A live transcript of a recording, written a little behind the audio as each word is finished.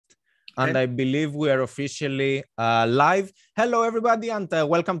And I believe we are officially live. Hello, everybody, and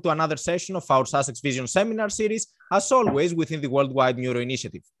welcome to another session of our Sussex Vision Seminar Series, as always within the Worldwide Neuro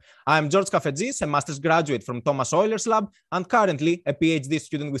Initiative. I'm George Kafetsis, a master's graduate from Thomas Euler's lab, and currently a PhD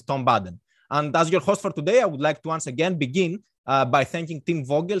student with Tom Baden. And as your host for today, I would like to once again begin by thanking Tim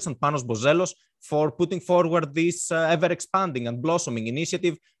Vogels and Panos Bozelos for putting forward this ever-expanding and blossoming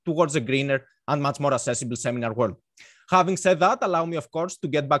initiative towards a greener and much more accessible seminar world. Having said that, allow me, of course, to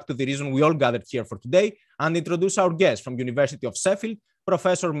get back to the reason we all gathered here for today and introduce our guest from University of Sheffield,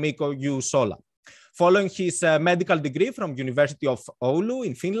 Professor Mikko I Juusola. Following his medical degree from University of Oulu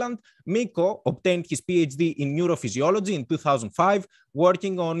in Finland, Mikko obtained his PhD in neurophysiology in 2005,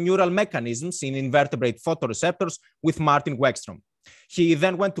 working on neural mechanisms in invertebrate photoreceptors with Martin Wexstrom. He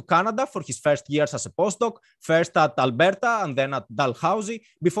then went to Canada for his first years as a postdoc, first at Alberta and then at Dalhousie,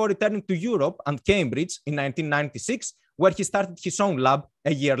 before returning to Europe and Cambridge in 1996, where he started his own lab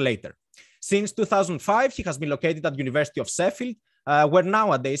a year later. Since 2005, he has been located at University of Sheffield, where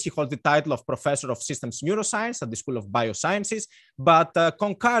nowadays he holds the title of Professor of Systems Neuroscience at the School of Biosciences. But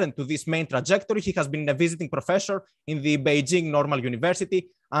concurrent to this main trajectory, he has been a visiting professor in the Beijing Normal University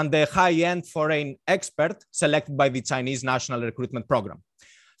and a high-end foreign expert selected by the Chinese National Recruitment Program.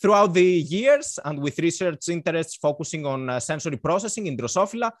 Throughout the years, and with research interests focusing on sensory processing in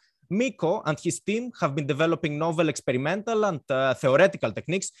Drosophila, Mikko and his team have been developing novel experimental and theoretical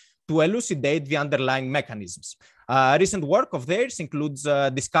techniques to elucidate the underlying mechanisms. Recent work of theirs includes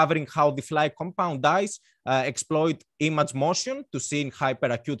discovering how the fly compound eyes exploit image motion to see in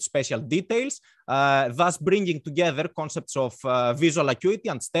hyperacute spatial details, thus bringing together concepts of visual acuity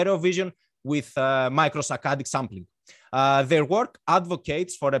and stereo vision with microsaccadic sampling. Their work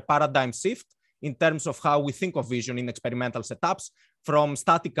advocates for a paradigm shift in terms of how we think of vision in experimental setups, from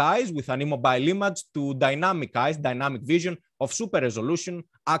static eyes with an immobile image to dynamic eyes, dynamic vision of super resolution,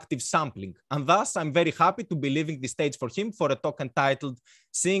 active sampling. And thus, I'm very happy to be leaving the stage for him for a talk entitled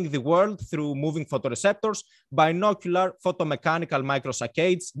Seeing the World Through Moving Photoreceptors, Binocular Photomechanical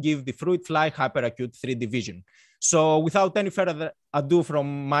Microsaccades Give the Fruit Fly Hyperacute 3D Vision. So without any further ado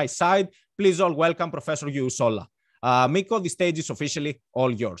from my side, please all welcome Professor Juusola. Mikko, the stage is officially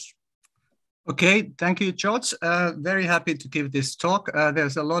all yours. Okay, thank you, George. Very happy to give this talk.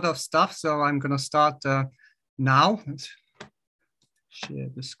 There's a lot of stuff, so I'm going to start now. Let's share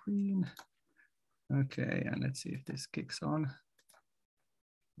the screen. Okay, and let's see if this kicks on.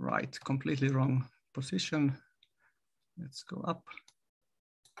 Right, completely wrong position. Let's go up.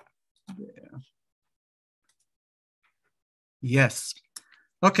 There. Yes.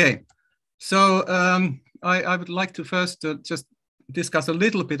 Okay, so I would like to first just discuss a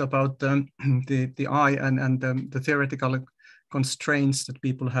little bit about the eye and the theoretical constraints that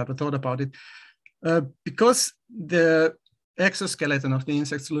people have thought about it. Because the exoskeleton of the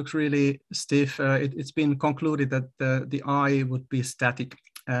insects looks really stiff, it's been concluded that the eye would be static.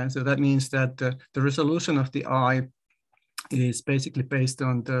 So that means that the resolution of the eye is basically based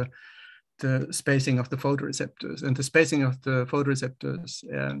on the spacing of the photoreceptors. And the spacing of the photoreceptors,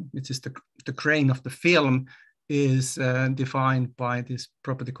 which is the grain of the film, is defined by this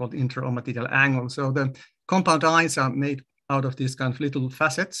property called interomaterial angle. So the compound eyes are made out of these kind of little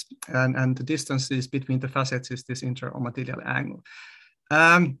facets, and the distances between the facets is this interomaterial angle.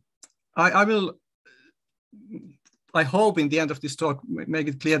 I hope in the end of this talk make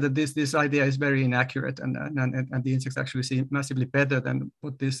it clear that this idea is very inaccurate, and the insects actually see massively better than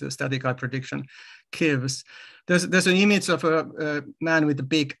what this static eye prediction gives. There's an image of a man with a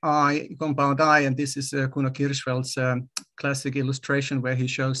big eye, compound eye, and this is Kuno Kirschfeld's classic illustration where he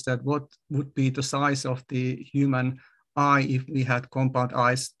shows that what would be the size of the human eye if we had compound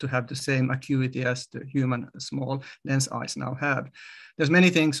eyes to have the same acuity as the human small lens eyes now have. There's many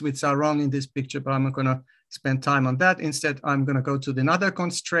things which are wrong in this picture, but I'm not going to spend time on that. Instead, I'm going to go to another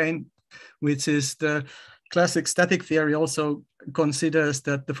constraint, which is the classic static theory also considers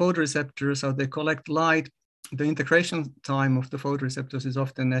that the photoreceptors, how they collect light, the integration time of the photoreceptors is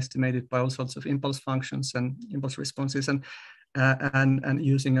often estimated by all sorts of impulse functions and impulse responses, and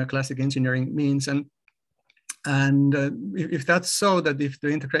using a classic engineering means. And if that's so, that if the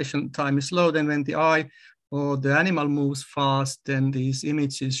integration time is slow, then when the eye or the animal moves fast, then these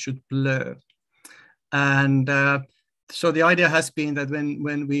images should blur. And so the idea has been that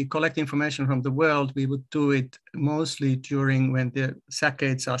when we collect information from the world, we would do it mostly during when the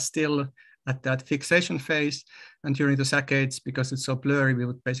saccades are still at that fixation phase. And during the saccades, because it's so blurry, we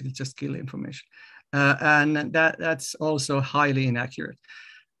would basically just kill information. And that's also highly inaccurate.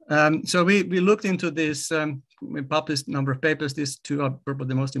 So we looked into this, we published a number of papers. These two are probably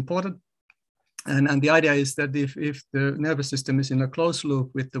the most important. And the idea is that if the nervous system is in a closed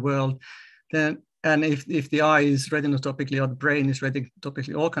loop with the world, then, and if the eye is retinotopically or the brain is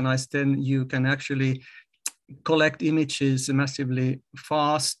retinotopically organized, then you can actually collect images massively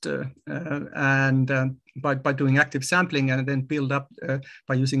fast and by doing active sampling, and then build up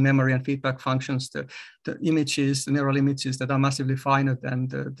by using memory and feedback functions the images, the neural images that are massively finer than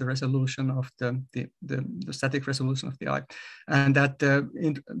the resolution of the static resolution of the eye, and that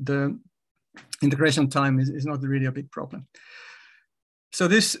the integration time is not really a big problem. So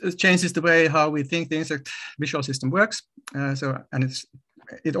this changes the way how we think the insect visual system works.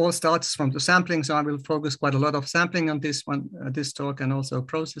 It all starts from the sampling. So I will focus quite a lot of sampling on this one, this talk, and also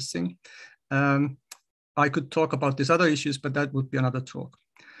processing. I could talk about these other issues, but that would be another talk.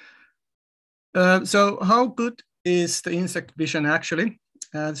 So how good is the insect vision actually?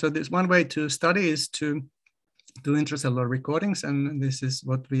 So this one way to study is to do intracellular recordings, and this is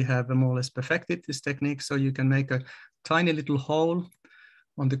what we have more or less perfected, this technique. So you can make a tiny little hole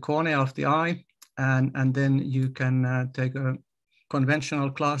on the cornea of the eye, and then you can take a conventional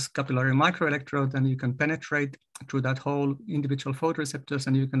glass capillary microelectrode, and you can penetrate through that whole individual photoreceptors,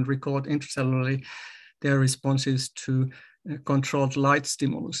 and you can record intracellularly their responses to controlled light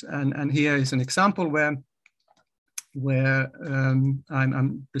stimulus. And here is an example where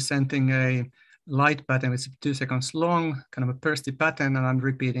I'm presenting a light pattern. It's 2 seconds long, kind of a bursty pattern, and I'm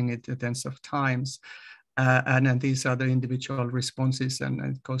repeating it tens of times. And then these are the individual responses, and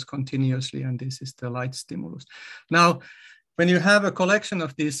it goes continuously, and this is the light stimulus. Now, when you have a collection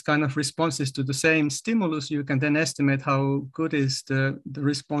of these kind of responses to the same stimulus, you can then estimate how good is the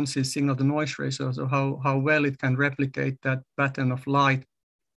responses signal-to-noise ratio, so how well it can replicate that pattern of light.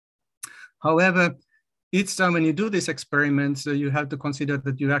 However, each time when you do these experiments, you have to consider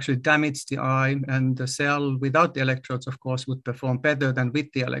that you actually damage the eye, and the cell without the electrodes, of course, would perform better than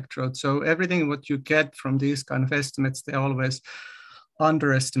with the electrodes. So everything what you get from these kind of estimates, they're always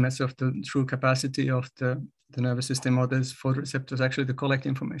underestimates of the true capacity of the nervous system or these photoreceptors actually to collect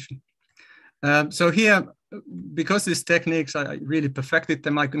information. So here, because these techniques, I really perfected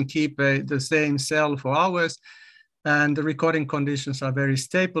them, I can keep the same cell for hours, and the recording conditions are very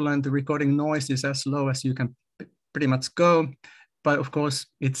stable, and the recording noise is as low as you can pretty much go. But of course,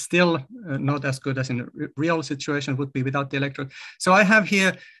 it's still not as good as in a real situation would be without the electrode. So I have here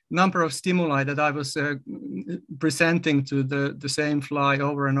a number of stimuli that I was presenting to the same fly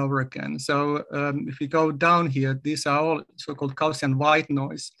over and over again. So if we go down here, these are all so-called Gaussian white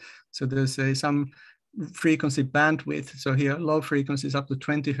noise. So there's some frequency bandwidth. So here, low frequencies up to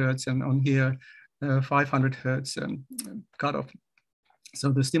 20 Hertz, and on here, 500 Hertz cutoff. So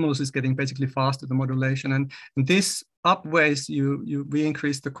the stimulus is getting basically faster, the modulation, and this upways we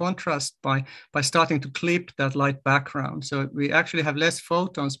increase the contrast by starting to clip that light background. So we actually have less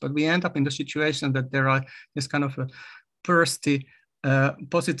photons, but we end up in the situation that there are this kind of a bursty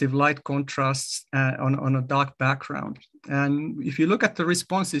positive light contrasts on a dark background. And if you look at the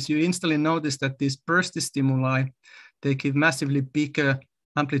responses, you instantly notice that these bursty stimuli, they give massively bigger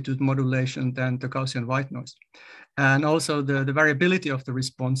amplitude modulation than the Gaussian white noise. And also the variability of the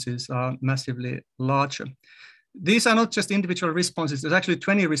responses are massively larger. These are not just individual responses. There's actually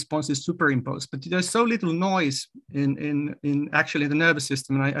 20 responses superimposed, but there's so little noise in actually the nervous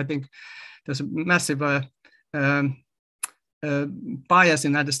system. And I think there's a massive bias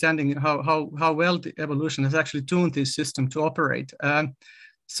in understanding how well the evolution has actually tuned this system to operate.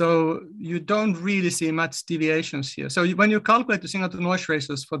 So you don't really see much deviations here. So when you calculate the signal-to-noise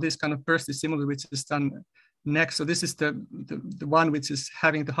ratios for this kind of bursty stimulus, which is done next, so this is the one which is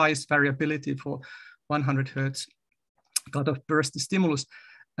having the highest variability for 100 Hertz cutoff bursty stimulus.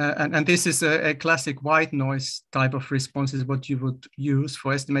 And this is a classic white noise type of response is what you would use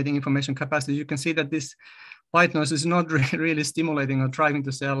for estimating information capacity. You can see that this white noise is not really stimulating or driving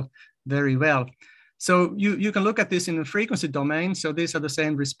the cell very well. So you can look at this in the frequency domain. So these are the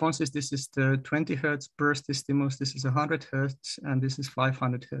same responses. This is the 20 Hertz bursty stimulus. This is 100 Hertz, and this is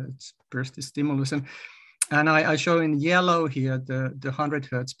 500 Hertz bursty stimulus. And I show in yellow here the 100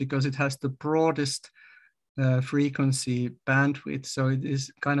 Hertz because it has the broadest frequency bandwidth. So it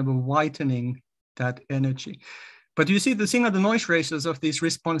is kind of a whitening that energy. But you see the signal-to-noise ratios of these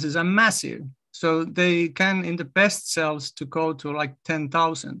responses are massive. So they can, in the best cells, to go to like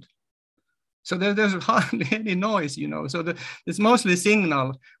 10,000. So there's hardly any noise, you know. So it's mostly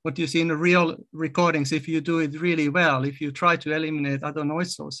signal, what you see in the real recordings, if you do it really well, if you try to eliminate other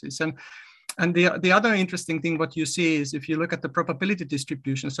noise sources. And the other interesting thing, what you see is if you look at the probability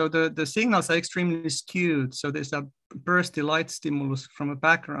distribution, so the signals are extremely skewed. So there's a bursty light stimulus from a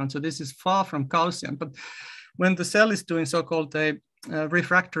background. So this is far from Gaussian. But when the cell is doing so-called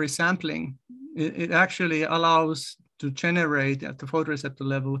refractory sampling, it actually allows to generate at the photoreceptor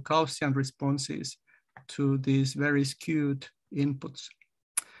level Gaussian responses to these very skewed inputs.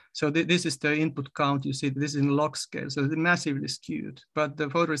 So this is the input count. You see, this is in log scale, so it's massively skewed, but the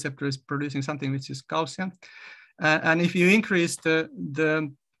photoreceptor is producing something which is Gaussian. And if you increase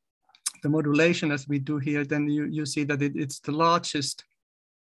the modulation as we do here, then you see that it's the largest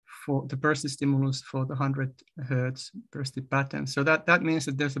for the bursty stimulus for the 100 Hertz bursty pattern. So that means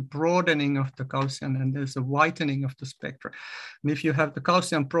that there's a broadening of the Gaussian and there's a widening of the spectra. And if you have the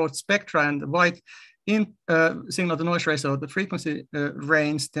Gaussian broad spectra and the wide signal to noise ratio, the frequency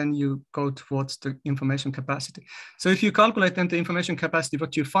range, then you go towards the information capacity. So if you calculate then the information capacity,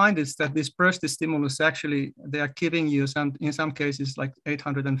 what you find is that this bursty stimulus actually, they are giving you in some cases like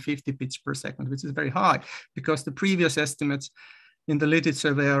 850 bits per second, which is very high, because the previous estimates in the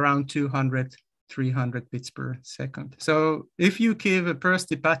literature were around 200, 300 bits per second. So if you give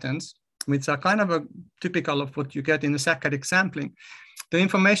bursty patterns, which are kind of typical of what you get in the saccadic sampling, the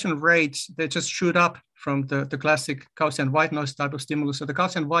information rates, they just shoot up from the classic Gaussian white noise type of stimulus. So the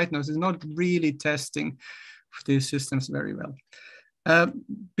Gaussian white noise is not really testing these systems very well.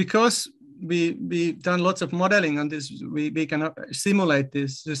 Because we've done lots of modeling on this, we can simulate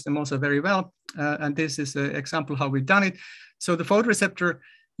this system also very well. And this is an example how we've done it. So the photoreceptor,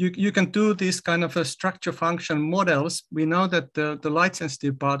 you can do this kind of a structure function models. We know that the light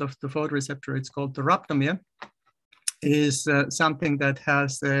sensitive part of the photoreceptor, it's called the rhabdomere, is something that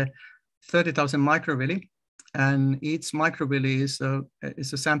has 30,000 microvilli, and each microvilli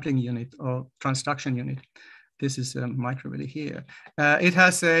is a sampling unit or transduction unit. This is a microvilli here. It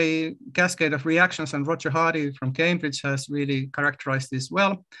has a cascade of reactions, and Roger Hardy from Cambridge has really characterized this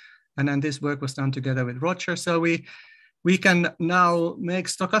well. And then this work was done together with Roger. So we can now make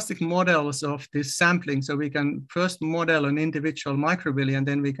stochastic models of this sampling. So we can first model an individual microvilli, and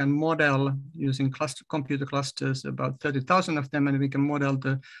then we can model using computer clusters, about 30,000 of them, and we can model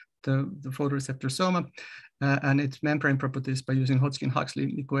the photoreceptor soma and its membrane properties by using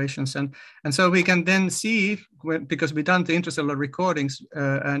Hodgkin-Huxley equations. And so we can then see, because we've done the intracellular recordings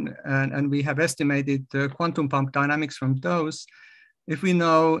and we have estimated the quantum pump dynamics from those. If we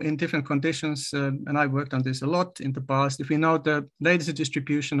know in different conditions, and I worked on this a lot in the past, if we know the latency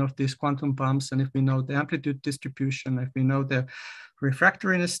distribution of these quantum pumps, and if we know the amplitude distribution, if we know the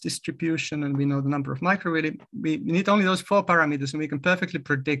refractoriness distribution, and we know the number of microvilli, we need only those 4 parameters, and we can perfectly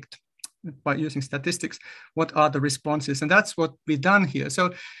predict by using statistics what are the responses. And that's what we've done here.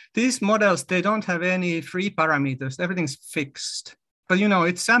 So these models, they don't have any free parameters. Everything's fixed. But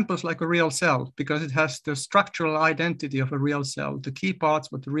it samples like a real cell because it has the structural identity of a real cell, the key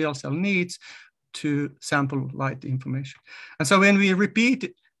parts what the real cell needs to sample light information. And so when we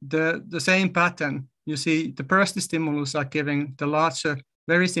repeat the same pattern, you see the bursty stimulus are giving the larger,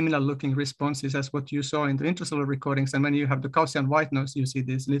 very similar looking responses as what you saw in the intracellular recordings. And when you have the Gaussian white noise, you see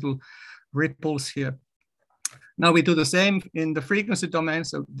these little ripples here. Now we do the same in the frequency domain.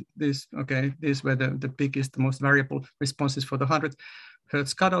 So these were the biggest, the most variable responses for the 100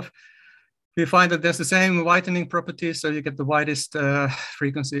 Hertz cutoff. We find that there's the same widening properties. So you get the widest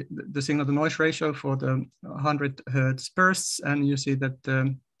frequency, the signal to noise ratio for the 100 Hertz bursts. And you see that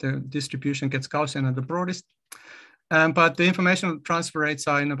the distribution gets Gaussian at the broadest. But the information transfer rates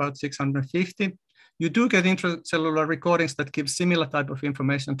are in about 650. You do get intracellular recordings that give similar type of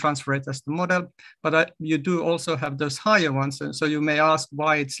information transfer rate as the model, but you do also have those higher ones. So you may ask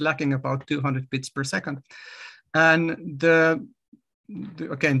why it's lacking about 200 bits per second. And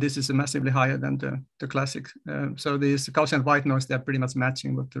again, this is massively higher than the classic. So these Gaussian white noise, they're pretty much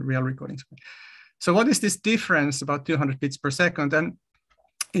matching with the real recordings. So what is this difference about 200 bits per second? And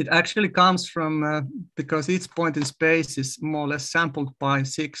it actually comes from, because each point in space is more or less sampled by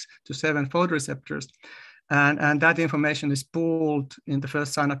 6 to 7 photoreceptors. And that information is pooled in the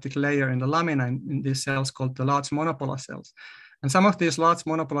first synaptic layer in the lamina in these cells called the large monopolar cells. And some of these large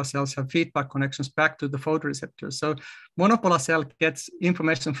monopolar cells have feedback connections back to the photoreceptors. So monopolar cell gets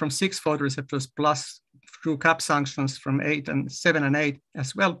information from 6 photoreceptors plus through cap junctions from 7 and 8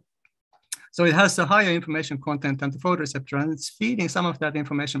 as well. So it has a higher information content than the photoreceptor, and it's feeding some of that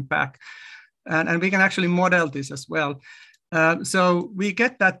information back. And we can actually model this as well. So we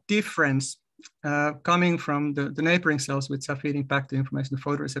get that difference coming from the neighboring cells, which are feeding back the information to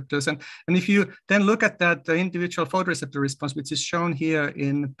photoreceptors. And if you then look at that, the individual photoreceptor response, which is shown here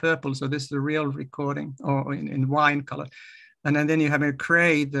in purple, so this is a real recording, or in wine color. And then you have a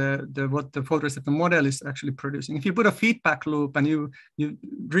gray, what the photoreceptor model is actually producing. If you put a feedback loop and you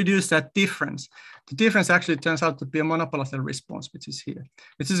reduce that difference, the difference actually turns out to be a monopolar cell response, which is here.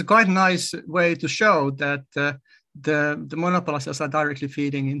 Which is a quite nice way to show that the monopolarizers are directly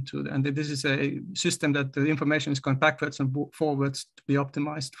feeding into, and this is a system that the information is going backwards and forwards to be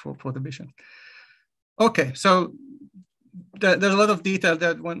optimized for the vision. Okay, so there's a lot of detail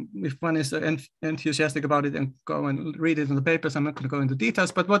that if one is enthusiastic about it and go and read it in the papers, I'm not going to go into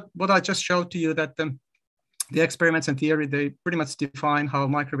details, but what I just showed to you, that the experiments and theory, they pretty much define how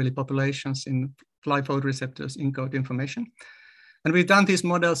microvilli populations in fly photoreceptors encode information. And we've done these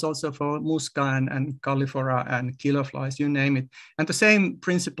models also for musca and cauliflora and killer flies, you name it. And the same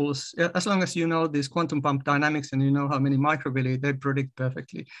principles, as long as you know these quantum pump dynamics and you know how many microvilli, they predict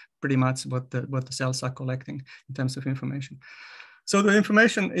perfectly pretty much what the cells are collecting in terms of information. So the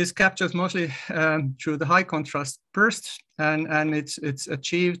information is captured mostly through the high contrast bursts, and it's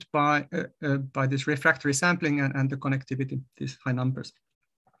achieved by this refractory sampling and the connectivity, these high numbers.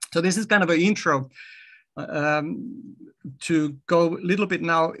 So this is kind of an intro to go a little bit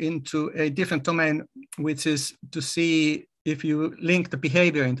now into a different domain, which is to see if you link the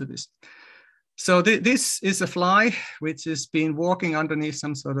behavior into this. So this is a fly which has been walking underneath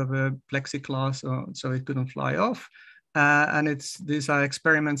some sort of a plexiglass, so it couldn't fly off. And these are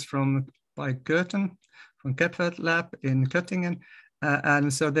experiments by Gerten from Kepfert lab in Göttingen.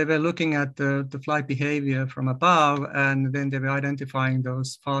 And so they were looking at the flight behavior from above, and then they were identifying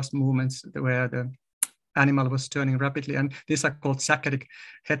those fast movements where the animal was turning rapidly. And these are called saccadic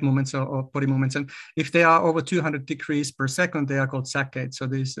head movements or body movements. And if they are over 200 degrees per second, they are called saccades. So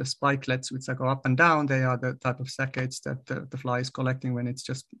these spikelets, which go up and down, they are the type of saccades that the fly is collecting when it's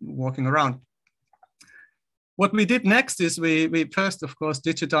just walking around. What we did next is we first, of course,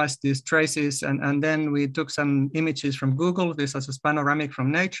 digitized these traces, and then we took some images from Google. This is a panoramic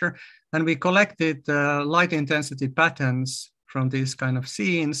from nature, and we collected light intensity patterns from these kind of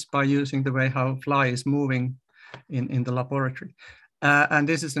scenes by using the way how fly is moving in the laboratory. And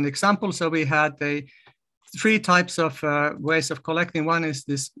this is an example. So we had three types of ways of collecting. One is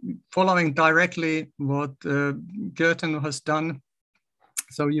this following directly what Gerten has done.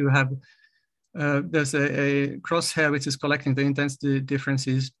 So you have there's a crosshair which is collecting the intensity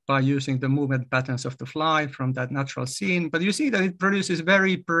differences by using the movement patterns of the fly from that natural scene. But you see that it produces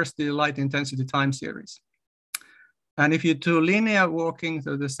very bursty light intensity time series. And if you do linear walking,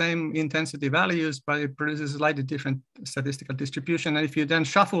 so the same intensity values, but it produces a slightly different statistical distribution. And if you then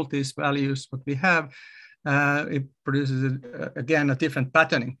shuffle these values, what we have, it produces, again, a different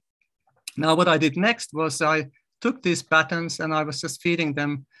patterning. Now, what I did next was I took these patterns and I was just feeding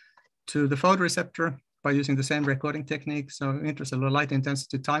them to the photoreceptor by using the same recording technique. So intracellular light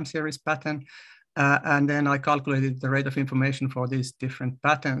intensity time series pattern. And then I calculated the rate of information for these different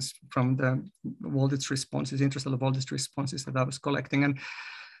patterns from the voltage responses, intracellular voltage responses that I was collecting.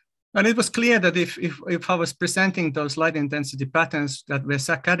 And it was clear that if I was presenting those light intensity patterns that were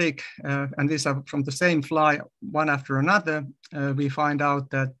saccadic, and these are from the same fly, one after another, we find out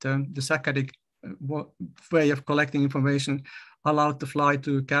that the saccadic way of collecting information allowed the fly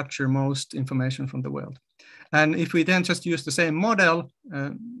to capture most information from the world. And if we then just use the same model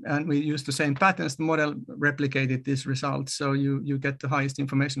and we use the same patterns, the model replicated these results. So you get the highest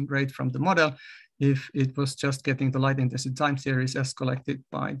information rate from the model if it was just getting the light intensity time series as collected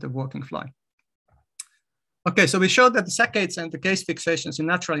by the walking fly. Okay, so we showed that the saccades and the gaze fixations in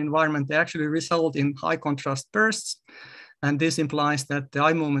natural environment, they actually result in high contrast bursts. And this implies that the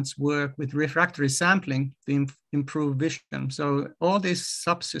eye movements work with refractory sampling to improve vision. So all these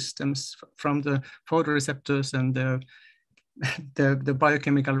subsystems from the photoreceptors and the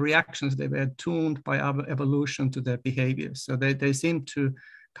biochemical reactions, they were tuned by our evolution to their behavior. So they seem to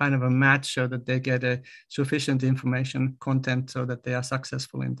kind of a match so that they get a sufficient information content so that they are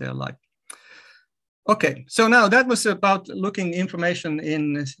successful in their life. Okay, so now that was about looking information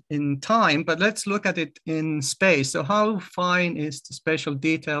in time, but let's look at it in space. So how fine is the spatial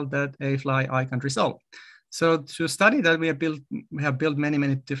detail that a fly eye can resolve? So to study that, we have built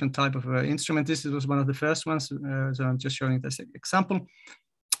many different type of instruments. This was one of the first ones, so I'm just showing this example.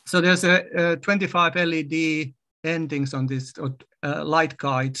 So there's a 25 LED endings on this light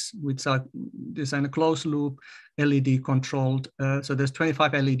guides, which are designed a closed loop LED controlled. So there's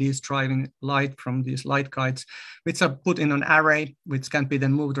 25 LEDs driving light from these light guides, which are put in an array, which can be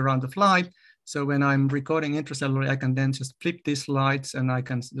then moved around the fly. So when I'm recording intracellularly, I can then just flip these lights and I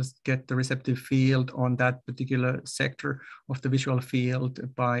can just get the receptive field on that particular sector of the visual field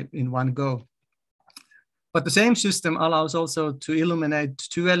in one go. But the same system allows also to illuminate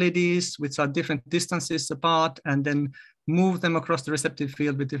two LEDs, which are different distances apart, and then move them across the receptive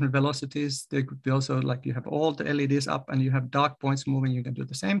field with different velocities. They could be also like you have all the LEDs up and you have dark points moving, you can do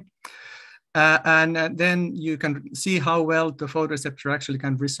the same. And then you can see how well the photoreceptor actually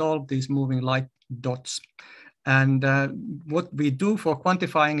can resolve these moving light dots. And what we do for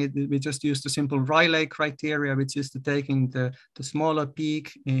quantifying it, we just use the simple Rayleigh criteria, which is taking the smaller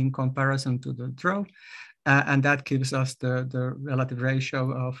peak in comparison to the throw. And that gives us the relative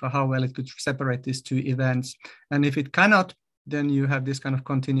ratio of how well it could separate these two events. And if it cannot, then you have this kind of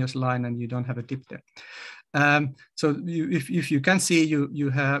continuous line and you don't have a dip there. So if you can see,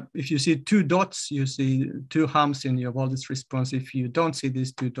 if you see two dots, you see two humps in your voltage response. If you don't see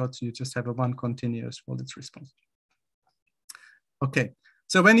these two dots, you just have a one continuous voltage response. Okay,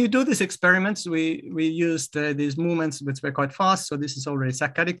 so when you do these experiments, we used these movements which were quite fast. So this is already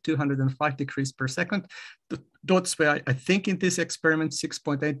saccadic, 205 degrees per second. The dots were, I think in this experiment,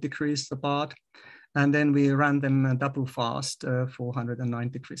 6.8 degrees apart. And then we ran them double fast, 409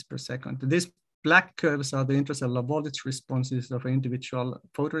 degrees per second. These black curves are the intracellular voltage responses of an individual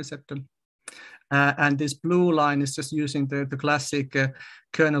photoreceptor. And this blue line is just using the classic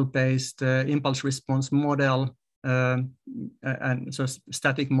kernel-based impulse response model, and so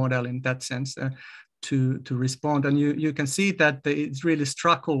static model in that sense to respond. And you can see that it really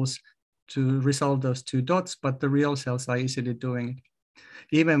struggles to resolve those two dots, but the real cells are easily doing it,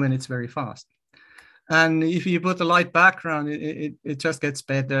 even when it's very fast. And if you put a light background, it just gets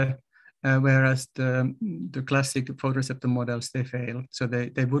better, whereas the classic photoreceptor models, they fail. So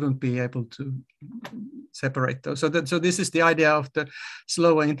they wouldn't be able to separate those. So this is the idea of the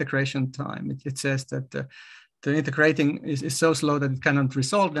slower integration time. It says that the integrating is so slow that it cannot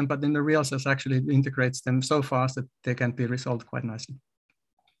resolve them, but then the real cells actually integrates them so fast that they can be resolved quite nicely.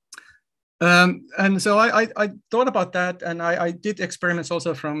 And so I thought about that, and I did experiments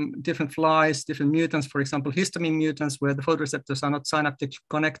also from different flies, different mutants, for example, histamine mutants, where the photoreceptors are not synaptic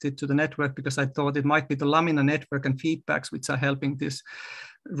connected to the network, because I thought it might be the lamina network and feedbacks which are helping this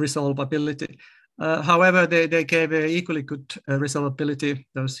resolvability. However, they gave equally good resolvability,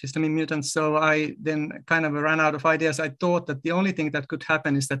 those histamine mutants. So I then kind of ran out of ideas. I thought that the only thing that could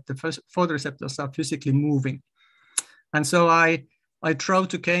happen is that the photoreceptors are physically moving. And so I drove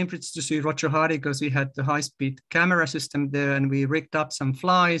to Cambridge to see Roger Hardy because he had the high-speed camera system there, and we rigged up some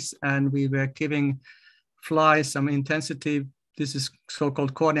flies and we were giving flies some intensity. This is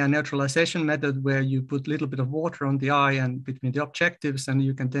so-called cornea neutralization method, where you put a little bit of water on the eye and between the objectives, and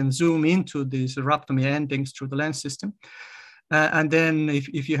you can then zoom into these rhabdomy endings through the lens system. And then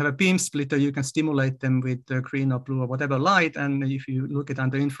if you have a beam splitter, you can stimulate them with green or blue or whatever light. And if you look at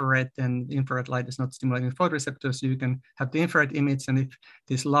under infrared, then infrared light is not stimulating photoreceptors. You can have the infrared image. And if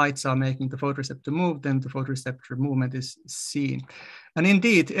these lights are making the photoreceptor move, then the photoreceptor movement is seen. And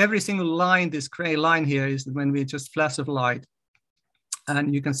indeed, every single line, this gray line here, is when we just flash of light.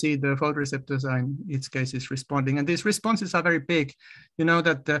 And you can see the photoreceptors are, in its case, is responding. And these responses are very big. You know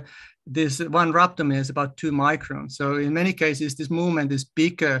that this one rhabdomy is about 2 microns. So in many cases, this movement is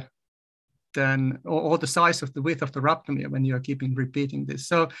bigger than, or the size of the width of the rhabdomy when you are keeping repeating this.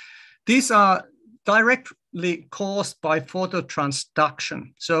 So these are directly caused by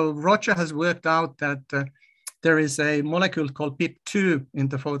phototransduction. So Roger has worked out that there is a molecule called PIP2 in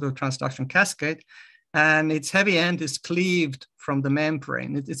the phototransduction cascade, and its heavy end is cleaved from the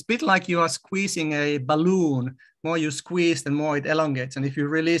membrane. It's a bit like you are squeezing a balloon. More you squeeze, the more it elongates. And if you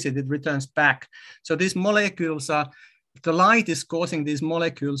release it, it returns back. So these molecules are, the light is causing these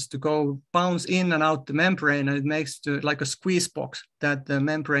molecules to go bounce in and out the membrane, and it makes like a squeeze box that the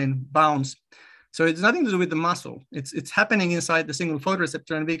membrane bounce. So it's nothing to do with the muscle. It's happening inside the single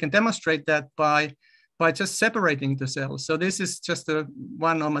photoreceptor, and we can demonstrate that by just separating the cells. So this is just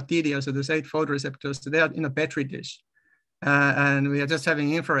one ommatidia, so there's 8 photoreceptors. So they are in a petri dish. And we are just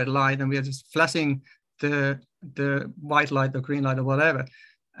having infrared light, and we are just flashing the white light or green light or whatever.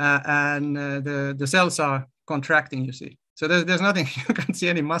 And the cells are contracting, you see. So there's nothing, you can't see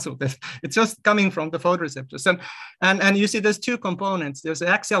any muscle. It's just coming from the photoreceptors. And you see there's 2 components. There's the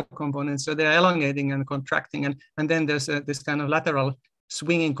axial component, so they're elongating and contracting. And then there's this kind of lateral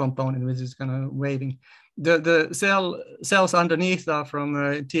swinging component, which is kind of waving. The cells underneath are from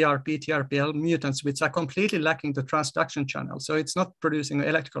TRP, TRPL mutants, which are completely lacking the transduction channel. So it's not producing an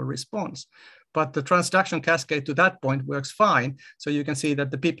electrical response, but the transduction cascade to that point works fine. So you can see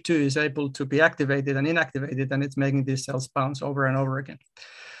that the PIP2 is able to be activated and inactivated, and it's making these cells bounce over and over again.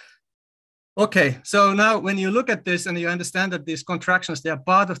 Okay, so now when you look at this and you understand that these contractions, they are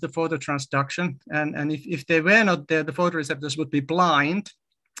part of the phototransduction, and if they were not there, the photoreceptors would be blind,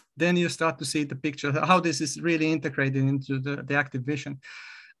 then you start to see the picture, how this is really integrated into the active vision.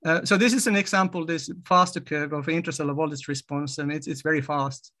 So this is an example, this faster curve of intracellular voltage response, and it's very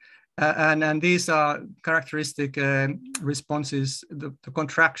fast. And these are characteristic responses, the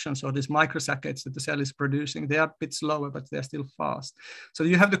contractions or these microsaccades that the cell is producing. They are a bit slower, but they're still fast. So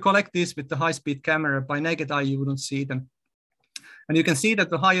you have to collect these with the high-speed camera. By naked eye, you wouldn't see them. And you can see that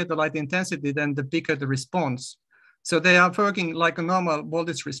the higher the light intensity, then the bigger the response. So they are working like a normal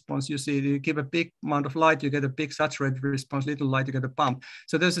voltage response. You see, you give a big amount of light, you get a big saturated response, little light, you get a bump.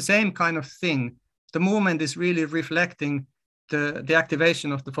 So there's the same kind of thing. The movement is really reflecting the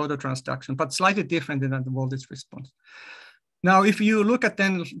activation of the phototransduction, but slightly different than the voltage response. Now, if you look at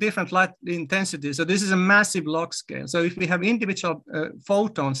then different light intensities, so this is a massive log scale. So if we have individual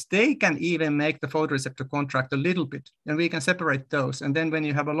photons, they can even make the photoreceptor contract a little bit, and we can separate those. And then when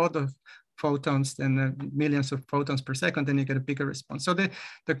you have a lot of photons, then millions of photons per second, then you get a bigger response. So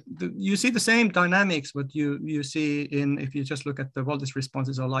you see the same dynamics what you see in if you just look at the voltage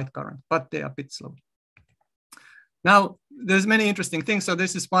responses or light current, but they are a bit slow. Now, there's many interesting things. So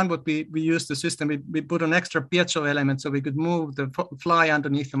this is one what we use the system. We put an extra piezo element so we could move the fly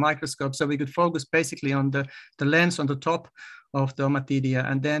underneath the microscope. So we could focus basically on the lens on the top of the ommatidia.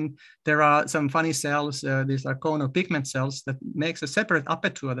 And then there are some funny cells. These are conal pigment cells that makes a separate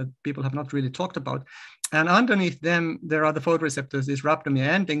aperture that people have not really talked about. And underneath them, there are the photoreceptors, these rhabdomere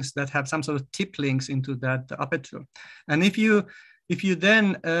endings that have some sort of tip links into that aperture. And if you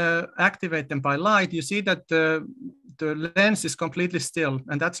then activate them by light, you see that the lens is completely still,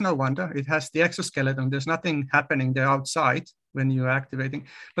 and that's no wonder. It has the exoskeleton. There's nothing happening there outside when you're activating,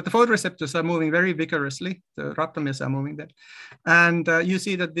 but the photoreceptors are moving very vigorously. The rhabdomeres are moving there. And you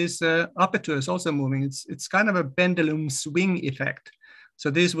see that this aperture is also moving. It's kind of a pendulum swing effect.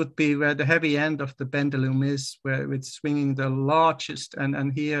 So this would be where the heavy end of the pendulum is, where it's swinging the largest,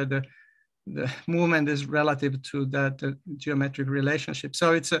 and here the movement is relative to that geometric relationship.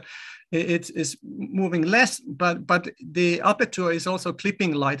 So it's moving less, but the aperture is also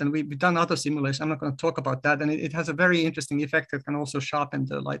clipping light, and we've done other simulations. I'm not going to talk about that, and it has a very interesting effect that can also sharpen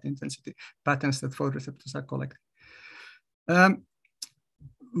the light intensity patterns that photoreceptors are collecting.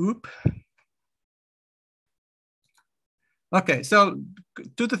 Okay, so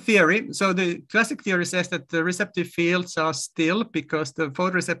to the theory. So the classic theory says that the receptive fields are still because the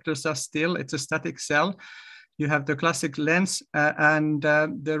photoreceptors are still. It's a static cell. You have the classic lens and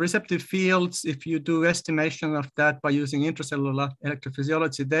the receptive fields, if you do estimation of that by using intracellular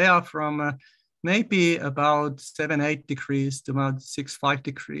electrophysiology, they are from maybe about 7-8 degrees to about 6-5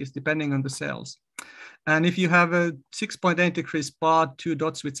 degrees, depending on the cells. And if you have a 6.8 degrees bar, 2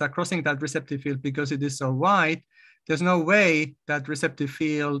 dots which are crossing that receptive field because it is so wide, there's no way that receptive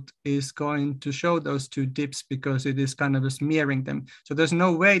field is going to show those 2 dips because it is kind of smearing them. So there's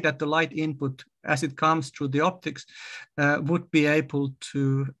no way that the light input as it comes through the optics would be able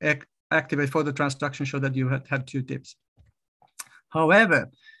to activate phototransduction so that you have 2 dips. However,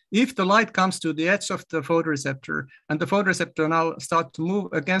 if the light comes to the edge of the photoreceptor and the photoreceptor now starts to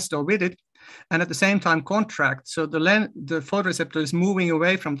move against or with it, and at the same time contract, so the photoreceptor is moving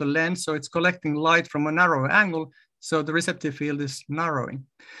away from the lens, so it's collecting light from a narrow angle, so the receptive field is narrowing.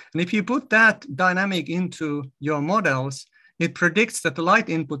 And if you put that dynamic into your models, it predicts that the light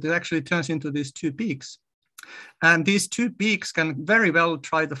input actually turns into these 2 peaks. And these 2 peaks can very well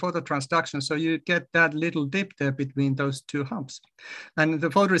try the phototransduction. So you get that little dip there between those 2 humps. And the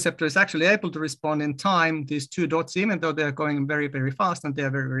photoreceptor is actually able to respond in time, these 2 dots, even though they're going very, very fast and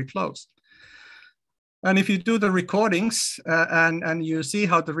they're very, very close. And if you do the recordings and you see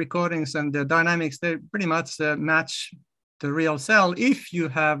how the recordings and the dynamics, they pretty much match the real cell if you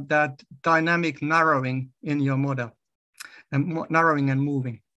have that dynamic narrowing in your model, and narrowing and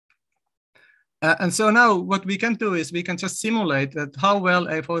moving. And so now what we can do is we can just simulate that how well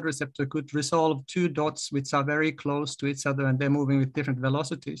a photoreceptor could resolve 2 dots which are very close to each other and they're moving with different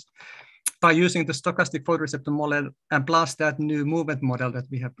velocities by using the stochastic photoreceptor model and plus that new movement model that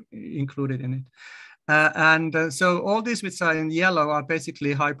we have included in it. So all these which are in yellow are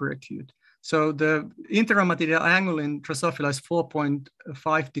basically hyperacute. So the interommatidial angle in Drosophila is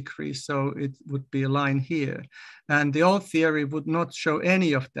 4.5 degrees. So it would be a line here. And the old theory would not show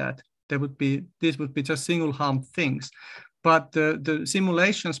any of that. These would be just single hump things. But the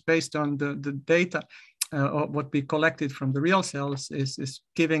simulations based on the data, or what we collected from the real cells is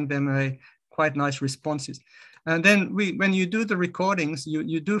giving them a quite nice responses. And then when you do the recordings,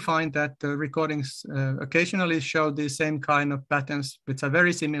 you do find that the recordings occasionally show the same kind of patterns, which are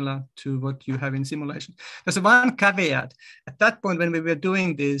very similar to what you have in simulation. There's one caveat. At that point, when we were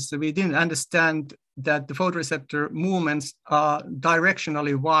doing this, we didn't understand that the photoreceptor movements are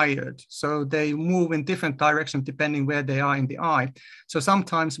directionally wired. So they move in different directions depending where they are in the eye. So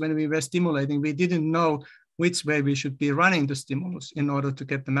sometimes when we were stimulating, we didn't know which way we should be running the stimulus in order to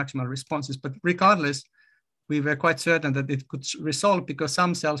get the maximal responses. But regardless, we were quite certain that it could resolve because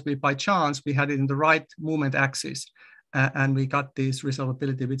some cells, by chance, we had it in the right movement axis, and we got this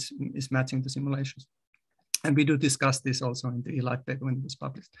resolvability, which is matching the simulations. And we do discuss this also in the eLife paper when it was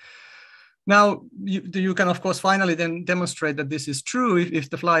published. Now, you can, of course, finally then demonstrate that this is true if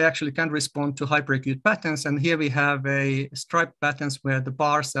the fly actually can respond to hyperacute patterns. And here we have a striped patterns where the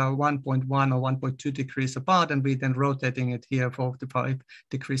bars are 1.1 or 1.2 degrees apart, and we then rotating it here 45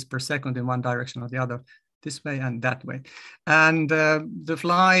 degrees per second in one direction or the other, this way and that way. And the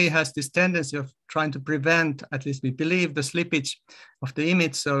fly has this tendency of trying to prevent, at least we believe, the slippage of the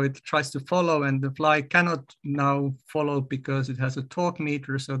image. So it tries to follow, and the fly cannot now follow because it has a torque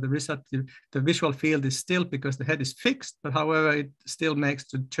meter. So the visual field is still, because the head is fixed, but however, it still makes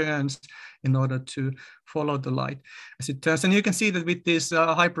the turns in order to follow the light as it turns. And you can see that with these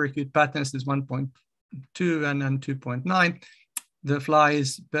hyperacute patterns, this 1.2 and then 2.9, the fly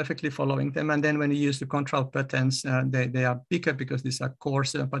is perfectly following them. And then when you use the control patterns, they are bigger because these are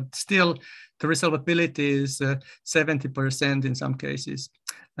coarser, but still the resolvability is 70% in some cases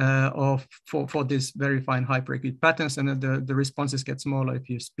for these very fine hyperacute patterns. And the responses get smaller if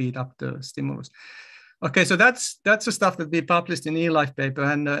you speed up the stimulus. Okay, so that's the stuff that we published in eLife paper,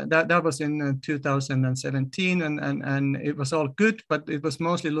 and that was in 2017, and it was all good, but it was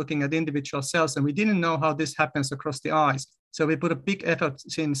mostly looking at individual cells, and we didn't know how this happens across the eyes. So we put a big effort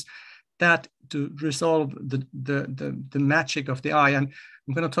since that to resolve the magic of the eye, and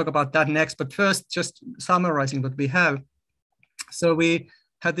I'm going to talk about that next. But first, just summarizing what we have. So we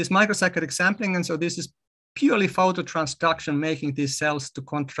had this microsaccade sampling, and so this is purely phototransduction, making these cells to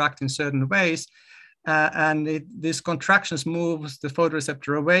contract in certain ways. These contractions moves the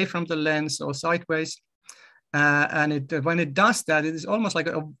photoreceptor away from the lens or sideways. And when it does that, it is almost like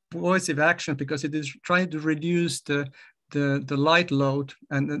a avoidsive action because it is trying to reduce the light load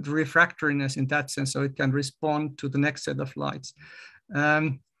and the refractoriness in that sense, so it can respond to the next set of lights.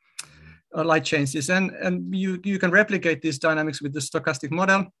 Light changes. And you can replicate these dynamics with the stochastic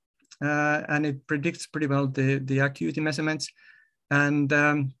model, and it predicts pretty well the acuity measurements. And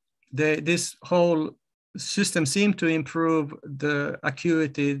this whole system seemed to improve the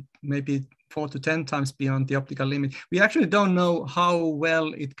acuity maybe 4 to 10 times beyond the optical limit. We actually don't know how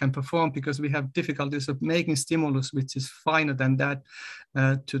well it can perform because we have difficulties of making stimulus which is finer than that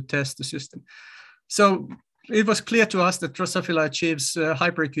to test the system. So it was clear to us that Drosophila achieves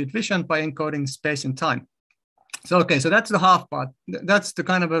hyperacute vision by encoding space and time. So, okay, so that's the half part. That's the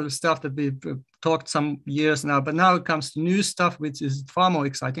kind of stuff that we've talked some years now, but now it comes to new stuff, which is far more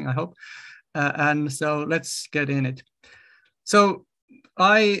exciting, I hope. And so let's get in it. So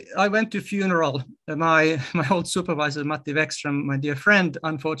I went to a funeral. My old supervisor, Matti Wexström, my dear friend,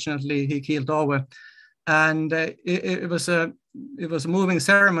 unfortunately, he keeled over. And it was a moving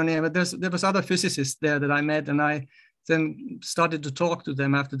ceremony, but there was other physicists there that I met, and I then started to talk to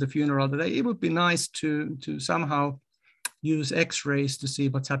them after the funeral that it would be nice to somehow use X-rays to see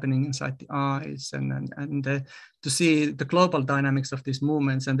what's happening inside the eyes and to see the global dynamics of these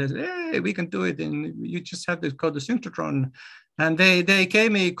movements. And they said, hey, we can do it, and you just have to code the synchrotron. And they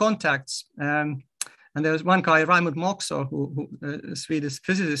gave me contacts. And there was one guy, Raimund Moxo, who a Swedish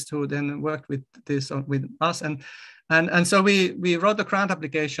physicist, who then worked with this with us. And so we wrote a grant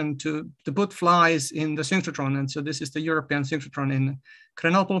application to put flies in the synchrotron. And so this is the European synchrotron in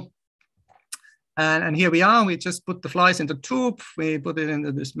Grenoble. And here we are. We just put the flies in the tube. We put it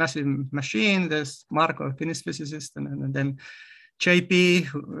into this massive machine. There's Marko, a Finnish physicist, and then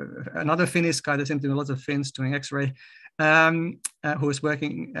JP, another Finnish guy. There's simply lots of Finns doing X-ray, who is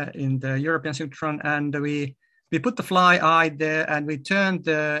working in the European synchrotron. And we put the fly eye there, and we turned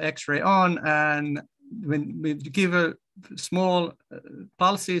the X-ray on. And when we give a small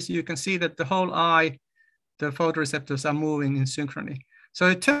pulses, you can see that the whole eye, the photoreceptors are moving in synchrony. So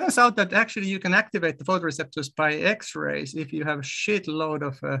it turns out that actually you can activate the photoreceptors by X-rays if you have a shitload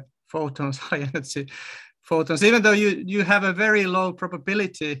of photons, high energy photons, even though you have a very low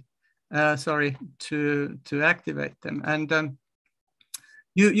probability, to activate them. And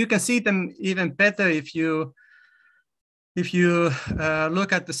you can see them even better if you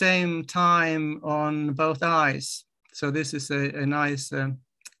look at the same time on both eyes. So this is a nice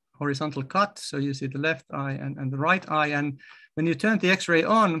horizontal cut. So you see the left eye and the right eye. And when you turn the X-ray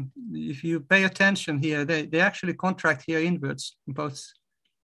on, if you pay attention here, they actually contract here inwards, both.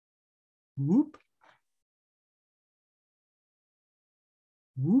 Whoop.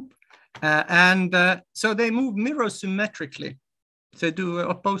 Whoop. So they move mirror symmetrically. They do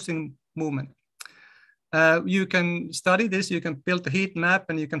opposing movement. You can study this, you can build a heat map,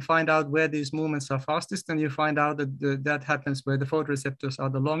 and you can find out where these movements are fastest, and you find out that that happens where the photoreceptors are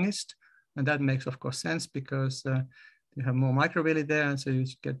the longest. And that makes, of course, sense because you have more microvilli there, and so you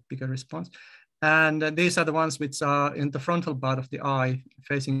get bigger response. And these are the ones which are in the frontal part of the eye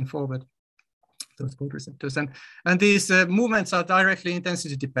facing forward, those photoreceptors. And these movements are directly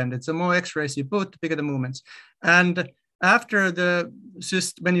intensity dependent. So more X-rays you put, the bigger the movements. And after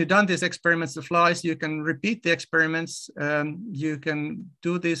when you've done these experiments, the flies, you can repeat the experiments. You can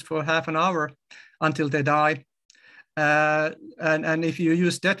do this for half an hour until they die. And if you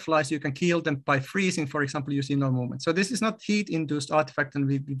use dead flies, you can kill them by freezing, for example, you see no movement. So this is not heat-induced artifact, and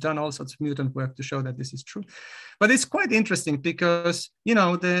we've done all sorts of mutant work to show that this is true. But it's quite interesting because, you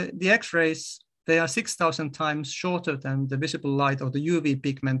know, the X-rays, they are 6,000 times shorter than the visible light or the UV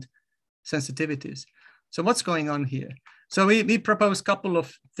pigment sensitivities. So what's going on here? So we propose a couple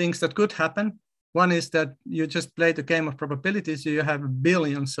of things that could happen. One is that you just play the game of probabilities. So you have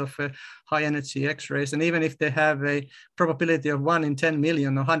billions of high energy X-rays. And even if they have a probability of 1 in 10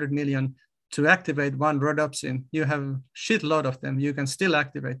 million or 100 million to activate one rhodopsin, you have a shitload of them. You can still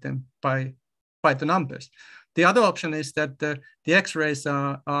activate them by the numbers. The other option is that the X-rays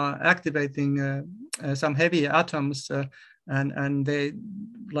are activating some heavy atoms and they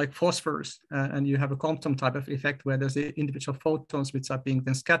like phosphorus, and you have a Compton type of effect where there's individual photons which are being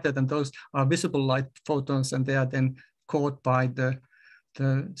then scattered, and those are visible light photons, and they are then caught by the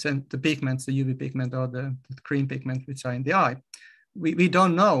pigments, the UV pigment or the green pigment which are in the eye. We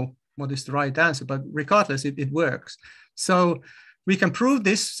don't know what is the right answer, but regardless, it works. So we can prove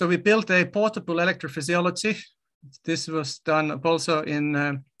this. So we built a portable electrophysiology. This was done also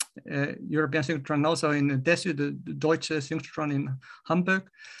in European synchrotron, also in DESU, the Deutsche Synchrotron in Hamburg.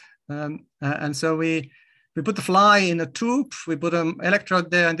 And so we put the fly in a tube, we put an electrode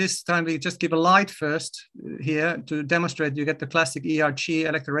there, and this time we just give a light first here to demonstrate. You get the classic ERG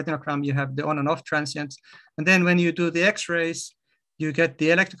electroretinogram, you have the on and off transients. And then when you do the X-rays, you get the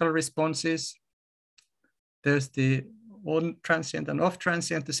electrical responses. There's the on transient and off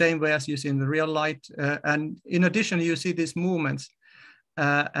transient, the same way as you see in the real light. And in addition, you see these movements,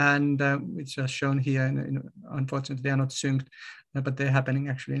 which are shown here. Unfortunately, they are not synced, but they're happening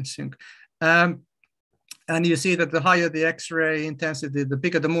actually in sync. And you see that the higher the X-ray intensity, the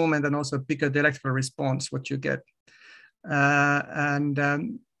bigger the movement, and also bigger the electrical response, what you get.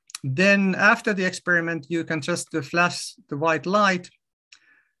 Then after the experiment, you can just flash the white light,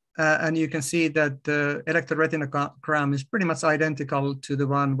 and you can see that the electroretinogram is pretty much identical to the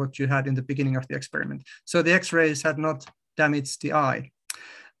one what you had in the beginning of the experiment. So the X-rays had not damaged the eye.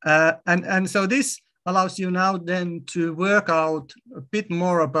 And so this allows you now then to work out a bit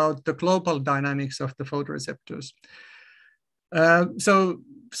more about the global dynamics of the photoreceptors.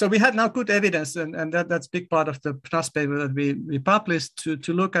 So we had now good evidence, and that's a big part of the PNAS paper that we published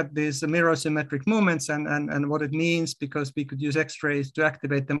to look at these mirror-symmetric movements and what it means, because we could use X-rays to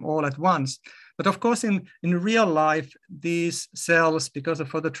activate them all at once. But of course, in real life, these cells, because of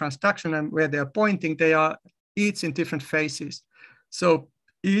phototransduction and where they are pointing, they are each in different phases. So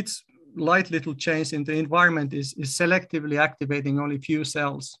each light little change in the environment is selectively activating only few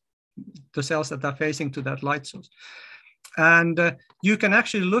cells, the cells that are facing to that light source. And you can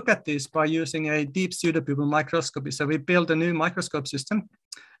actually look at this by using a deep pseudopupil microscopy. So we built a new microscope system,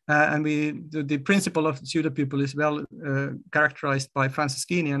 and the principle of pseudopupil is well characterized by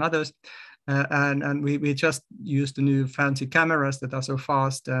Franceschini and others. And we just used the new fancy cameras that are so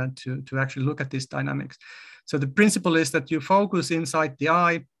fast to actually look at these dynamics. So the principle is that you focus inside the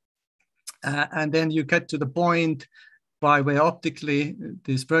eye, and then you get to the point by way optically,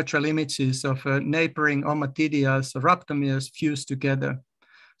 these virtual images of neighboring ommatidias or rhabdomeres fused together.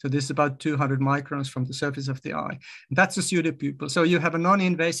 So this is about 200 microns from the surface of the eye. And that's a pseudopupil. So you have a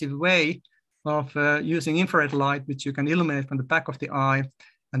non-invasive way of using infrared light, which you can illuminate from the back of the eye,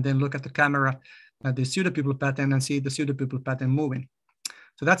 and then look at the camera, the pseudopupil pattern, and see the pseudopupil pattern moving.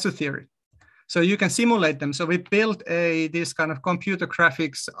 So that's the theory. So you can simulate them. So we built this kind of computer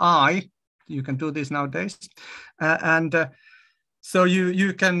graphics eye. You can do this nowadays, so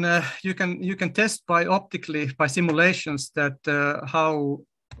you can test by optically by simulations that how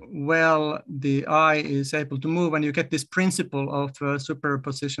well the eye is able to move, and you get this principle of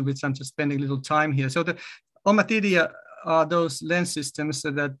superposition, which I'm just spending a little time here. So the ommatidia are those lens systems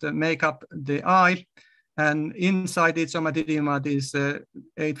that make up the eye, and inside each ommatidium are these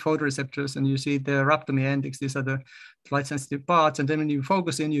 8 photoreceptors, and you see the rhabdomere endix. These are the light sensitive parts, and then when you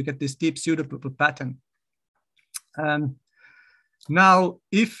focus in, you get this deep pseudopupil pattern. Now,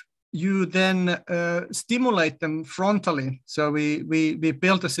 if you then stimulate them frontally. So we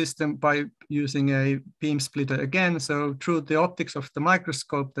built a system by using a beam splitter again. So through the optics of the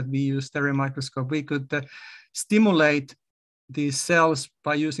microscope that we use, stereo microscope, we could stimulate these cells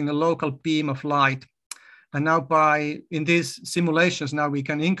by using a local beam of light. And now in these simulations, now we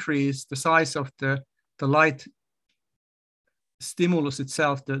can increase the size of the light stimulus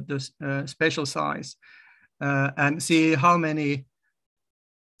itself, the spatial size, and see how many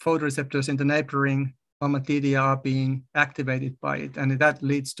photoreceptors in the neighboring ommatidia are being activated by it. And that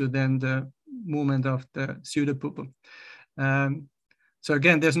leads to then the movement of the pseudopupil. So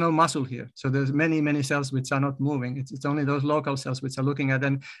again, there's no muscle here. So there's many cells which are not moving. It's only those local cells which are looking at.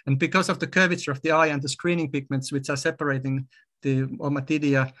 And because of the curvature of the eye and the screening pigments which are separating the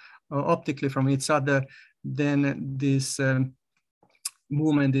ommatidia optically from each other, then this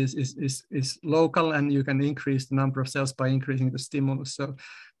movement is local, and you can increase the number of cells by increasing the stimulus. So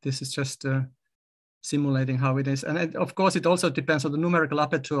this is just simulating how it is. And of course, it also depends on the numerical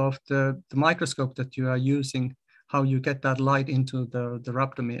aperture of the microscope that you are using, how you get that light into the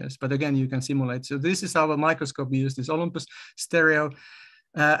rhabdomeres. But again, you can simulate. So this is our microscope. We use this Olympus stereo,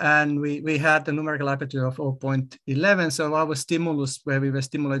 and we had the numerical aperture of 0.11. So our stimulus, where we were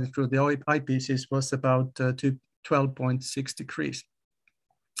stimulated through the eyepieces, was about 12.6 degrees.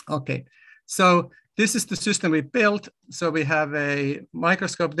 Okay, so this is the system we built. So we have a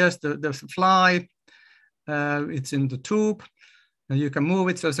microscope. There's the fly. It's in the tube. And you can move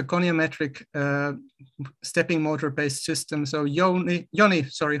it. So it's a goniometric stepping motor-based system. So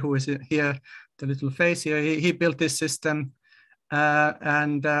Joni, who is here, the little face here, he built this system.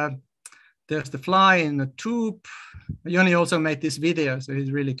 And there's the fly in the tube. Joni also made this video, so he's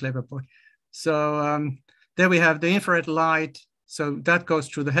a really clever boy. So there we have the infrared light. So that goes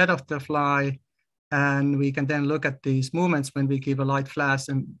through the head of the fly, and we can then look at these movements when we give a light flash.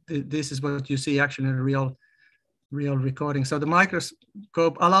 And this is what you see actually in a real recording. So the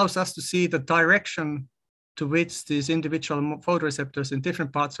microscope allows us to see the direction to which these individual photoreceptors in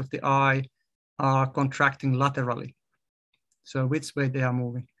different parts of the eye are contracting laterally. So which way they are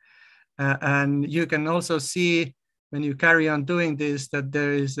moving. And you can also see when you carry on doing this that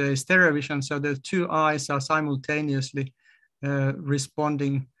there is a stereo vision. So the two eyes are simultaneously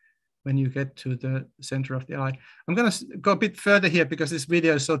responding when you get to the center of the eye. I'm going to go a bit further here because this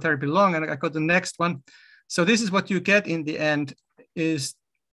video is so terribly long, and I got the next one. So this is what you get in the end, is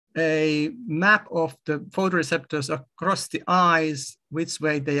a map of the photoreceptors across the eyes, which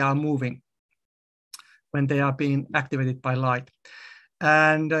way they are moving when they are being activated by light.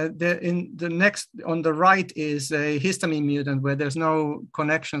 And in the next on the right is a histamine mutant where there's no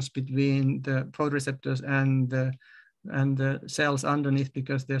connections between the photoreceptors and the cells underneath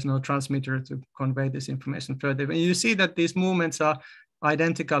because there's no transmitter to convey this information further. And you see that these movements are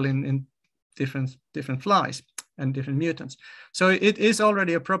identical in different flies and different mutants. So it is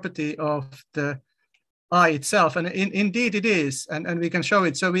already a property of the eye itself, and indeed it is, and we can show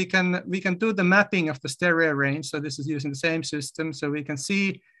it. So we can do the mapping of the stereo range. So this is using the same system. So we can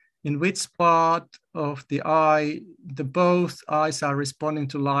see in which part of the eye both eyes are responding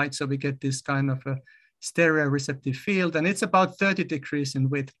to light. So we get this kind of a stereo receptive field, and it's about 30 degrees in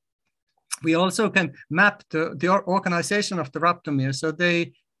width. We also can map the organization of the rhabdomere. So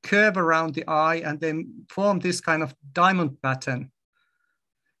they curve around the eye and they form this kind of diamond pattern.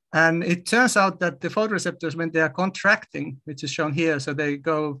 And it turns out that the photoreceptors, when they are contracting, which is shown here, so they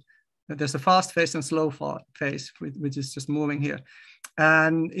go, there's a fast phase and slow phase, which is just moving here.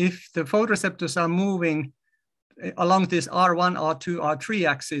 And if the photoreceptors are moving along this R1, R2, R3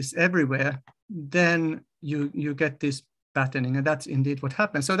 axis everywhere, then you get this patterning, and that's indeed what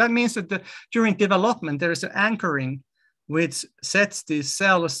happens. So that means that during development, there is an anchoring which sets these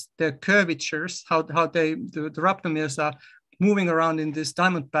cells, their curvatures, how the rhabdomeres are moving around in this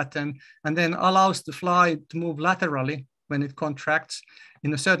diamond pattern, and then allows the fly to move laterally when it contracts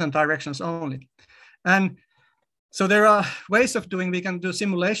in a certain directions only. And so there are ways of doing, we can do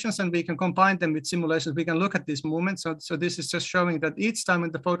simulations and we can combine them with simulations. We can look at these movements. So this is just showing that each time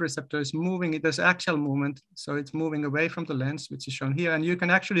when the photoreceptor is moving, there's axial movement. So it's moving away from the lens, which is shown here. And you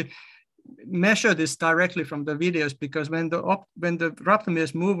can actually measure this directly from the videos, because when the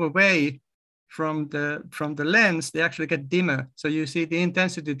rhabdomeres move away from the lens, they actually get dimmer. So you see the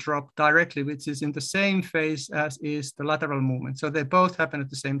intensity drop directly, which is in the same phase as is the lateral movement. So they both happen at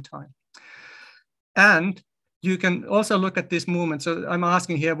the same time. And you can also look at this movement. So I'm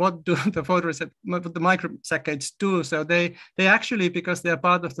asking here, what do the microsaccades do? So they actually, because they are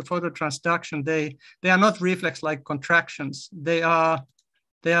part of the phototransduction, they are not reflex-like contractions. They are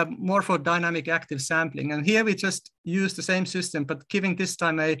They are more for dynamic active sampling. And here we just use the same system, but giving this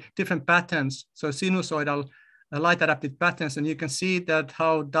time a different patterns. So sinusoidal light adapted patterns. And you can see that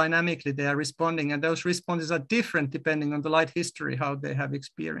how dynamically they are responding. And those responses are different depending on the light history, how they have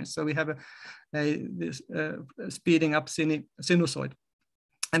experienced. So we have this speeding up sinusoid.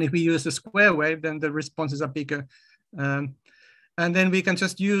 And if we use a square wave, then the responses are bigger. And then we can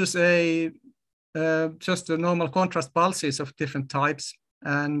just use just a normal contrast pulses of different types,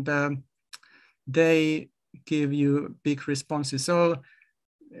 and they give you big responses. So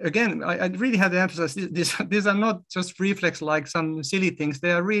again, I really have to emphasize these are not just reflex like some silly things.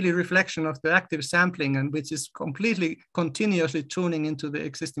 They are really reflection of the active sampling, and which is completely continuously tuning into the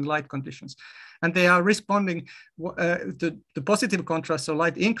existing light conditions. And they are responding to the positive contrast, so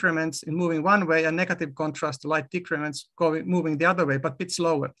light increments in moving one way, and negative contrast, light decrements moving the other way, but a bit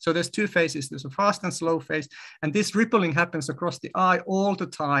slower. So there's two phases. There's a fast and slow phase. And this rippling happens across the eye all the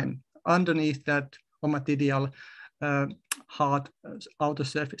time underneath that ommatidial hard outer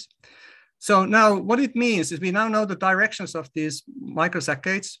surface. So now what it means is we now know the directions of these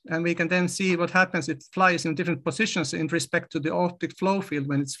microsaccades, and we can then see what happens if it flies in different positions in respect to the optic flow field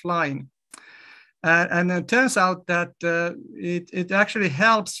when it's flying. And it turns out that it actually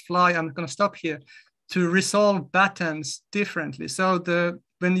helps fly, I'm going to stop here, to resolve patterns differently. So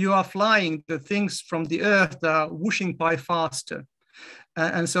when you are flying, the things from the Earth are whooshing by faster.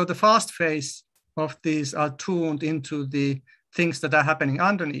 And so the fast phase of these are tuned into the things that are happening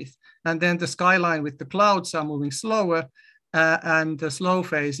underneath. And then the skyline with the clouds are moving slower, and the slow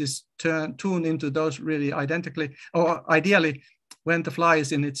phase is tuned into those really identically, or ideally, when the fly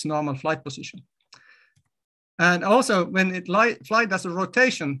is in its normal flight position. And also when it fly does a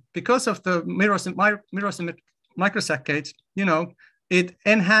rotation, because of the microsaccades, it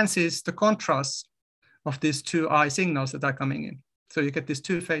enhances the contrast of these two eye signals that are coming in. So you get these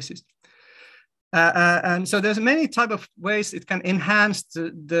two phases. And so there's many type of ways it can enhance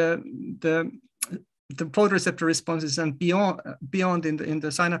the photoreceptor responses and beyond in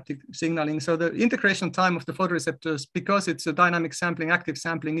the synaptic signaling. So the integration time of the photoreceptors, because it's a dynamic sampling, active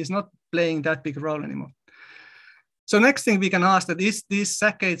sampling, is not playing that big a role anymore. So next thing we can ask that is these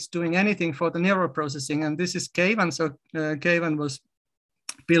saccades doing anything for the neural processing? And this is Keivan. So Keivan was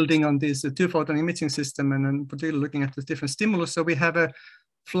building on this two-photon imaging system, and then particularly looking at the different stimulus. So we have a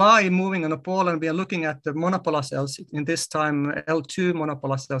fly moving on a pole, and we are looking at the monopolar cells, in this time L2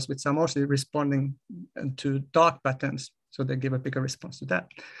 monopolar cells, which are mostly responding to dark patterns. So they give a bigger response to that.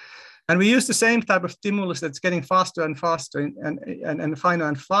 And we use the same type of stimulus that's getting faster and faster and finer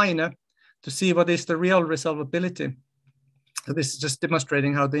and finer to see what is the real resolvability. So this is just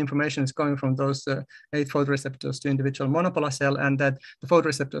demonstrating how the information is going from those 8 photoreceptors to individual monopolar cell, and that the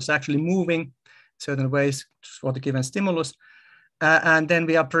photoreceptors are actually moving certain ways for the given stimulus. And then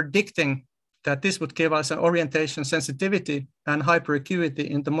we are predicting that this would give us an orientation sensitivity and hyperacuity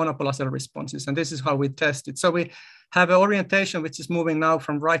in the monopolar cell responses. And this is how we test it. So we have an orientation which is moving now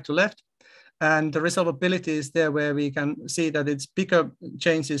from right to left. And the resolvability is there where we can see that it's bigger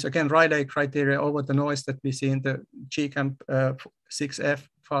changes, again, Rayleigh criteria over the noise that we see in the GCAMP 6F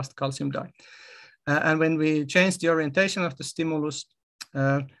fast calcium dye. And when we change the orientation of the stimulus,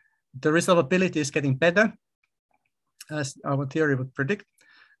 the resolvability is getting better, as our theory would predict.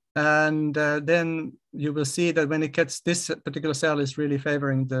 And then you will see that when it gets, this particular cell is really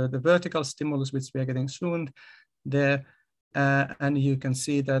favoring the vertical stimulus, which we are getting soon there. And you can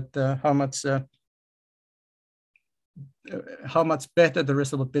see that how much better the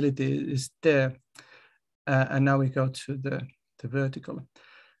resolvability is there. And now we go to the vertical,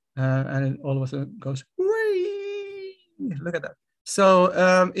 and it all of a sudden goes, whee! Look at that.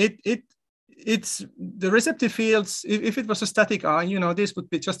 So it's the receptive fields. If it was a static eye, this would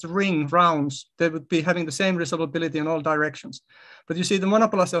be just ring rounds. They would be having the same resolvability in all directions. But you see the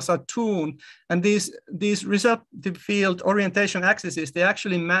monopolar cells are tuned, and these receptive field orientation axes, they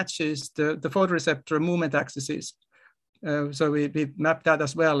actually matches the photoreceptor movement axes. So we map that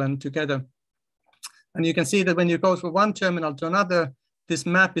as well and together. And you can see that when you go from one terminal to another, this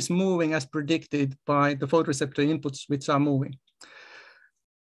map is moving as predicted by the photoreceptor inputs, which are moving.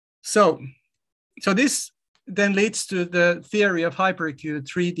 So this then leads to the theory of hyperacute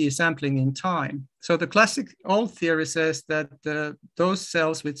 3D sampling in time. So the classic old theory says that those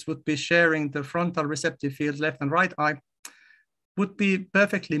cells which would be sharing the frontal receptive fields, left and right eye, would be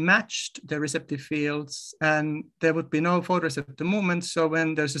perfectly matched, the receptive fields, and there would be no photoreceptor movement. So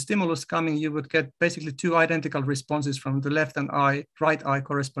when there's a stimulus coming, you would get basically 2 identical responses from the left and right eye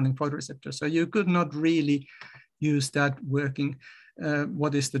corresponding photoreceptor. So you could not really use that working.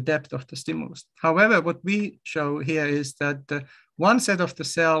 what is the depth of the stimulus. However, what we show here is that one set of the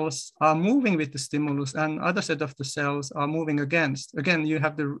cells are moving with the stimulus and other set of the cells are moving against. Again, you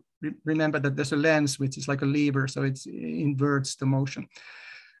have to remember that there's a lens, which is like a lever, so it inverts the motion.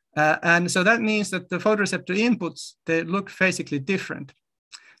 And so that means that the photoreceptor inputs, they look basically different,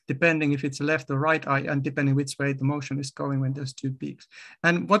 depending if it's a left or right eye and depending which way the motion is going when there's two peaks.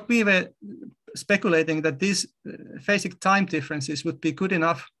 And what we were speculating that these phasic time differences would be good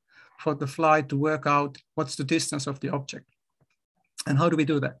enough for the fly to work out what's the distance of the object. And how do we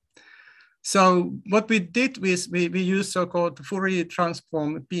do that? So what we did was we used so-called Fourier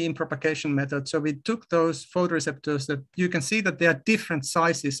transform beam propagation method. So we took those photoreceptors that you can see that they are different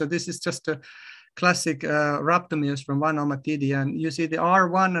sizes. So this is just a classic rhabdomeres from one ommatidia. And you see the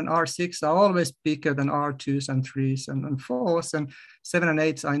R1 and R6 are always bigger than R2s and 3s and 4s, and 7 and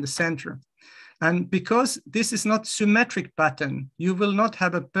 8s are in the center. And because this is not symmetric pattern, you will not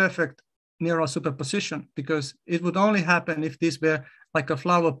have a perfect neural superposition, because it would only happen if these were like a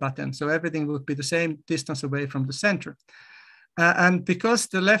flower pattern. So everything would be the same distance away from the center. And because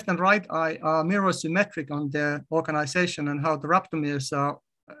the left and right eye are mirror-symmetric on their organization and how the rhabdomeres are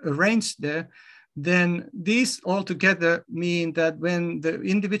arranged there, then these altogether mean that when the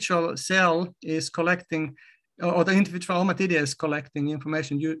individual cell is collecting, or the individual ommatidia is collecting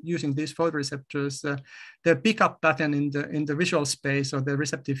information using these photoreceptors, the pickup pattern in the visual space or the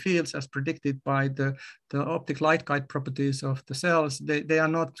receptive fields as predicted by the optic light guide properties of the cells, they are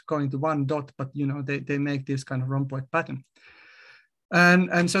not going to one dot, but they make this kind of rhomboid pattern.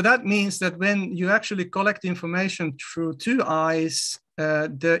 And so that means that when you actually collect information through two eyes,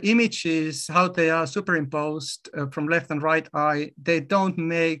 the images, how they are superimposed from left and right eye, they don't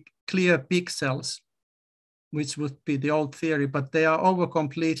make clear pixels, which would be the old theory, but they are over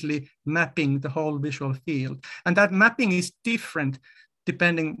completely mapping the whole visual field. And that mapping is different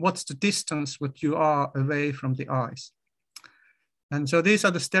depending what's the distance what you are away from the eyes. And so these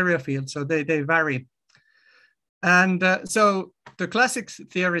are the stereo fields, so they vary. And so the classic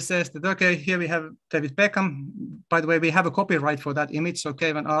theory says that, okay, here we have David Beckham. By the way, we have a copyright for that image. So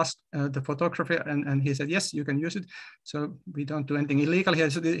Kevin asked the photographer and he said, yes, you can use it. So we don't do anything illegal here.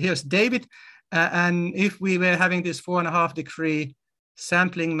 So here's David. And if we were having this 4.5 degree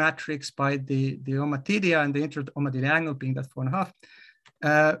sampling matrix by the ommatidia and the inter-ommatidia angle being that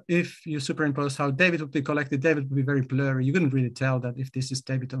 4.5, if you superimpose how David would be collected, David would be very blurry. You couldn't really tell that if this is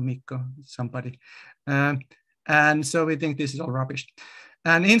David or Mikko, somebody. And so we think this is all rubbish.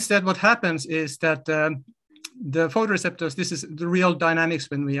 And instead, what happens is that the photoreceptors, this is the real dynamics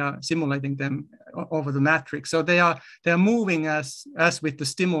when we are simulating them over the matrix. So they are moving as with the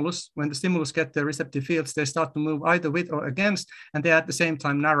stimulus. When the stimulus get the receptive fields, they start to move either with or against, and they are at the same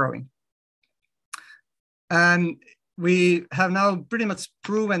time narrowing. And we have now pretty much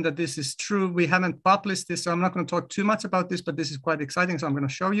proven that this is true. We haven't published this, so I'm not going to talk too much about this, but this is quite exciting, so I'm going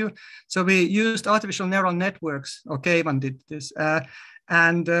to show you. So we used artificial neural networks, or Keivan did this.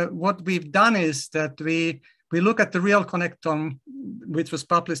 And what we've done is that we look at the real connectome, which was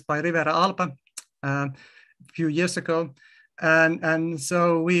published by Rivera Alba a few years ago. And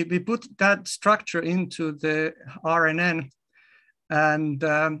so we put that structure into the RNN,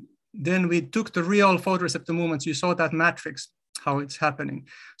 and then we took the real photoreceptor movements. You saw that matrix, how it's happening.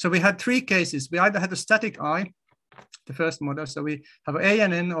 So we had 3 cases. We either had a static eye, the first model. So we have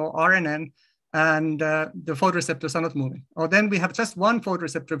ANN or RNN, and the photoreceptors are not moving. Or then we have just one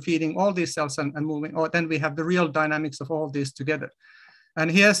photoreceptor feeding all these cells and moving. Or then we have the real dynamics of all these together. And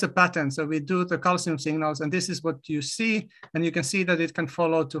here's the pattern. So we do the calcium signals, and this is what you see. And you can see that it can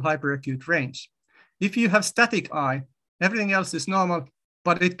follow to hyperacute range. If you have static eye, everything else is normal,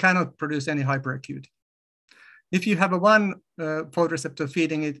 but it cannot produce any hyperacute. If you have a one photoreceptor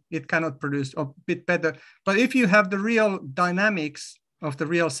feeding it, it cannot produce a bit better. But if you have the real dynamics of the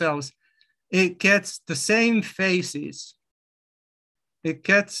real cells, it gets the same phases. It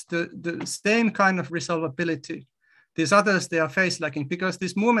gets the same kind of resolvability. These others, they are phase lacking because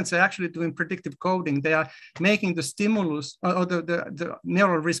these movements are actually doing predictive coding. They are making the stimulus or the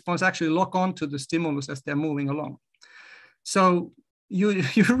neural response actually lock onto the stimulus as they're moving along. So you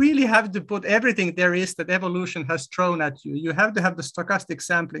really have to put everything there is that evolution has thrown at you. You have to have the stochastic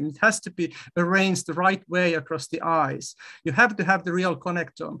sampling. It has to be arranged the right way across the eyes. You have to have the real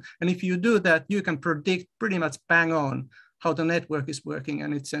connectome. And if you do that, you can predict pretty much bang on how the network is working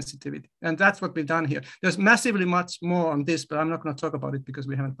and its sensitivity. And that's what we've done here. There's massively much more on this, but I'm not going to talk about it because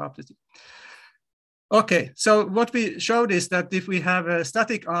we haven't published it. Okay, so what we showed is that if we have a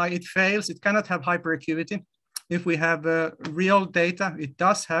static eye, it fails. It cannot have hyperacuity. If we have real data, it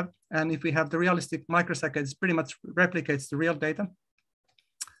does have. And if we have the realistic microsaccades, it pretty much replicates the real data.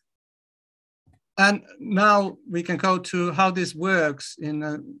 And now we can go to how this works in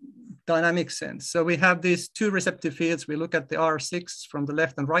a dynamic sense. So we have these two receptive fields. We look at the R6 from the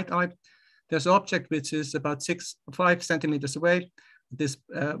left and right eye. There's an object which is about 5 centimeters away, this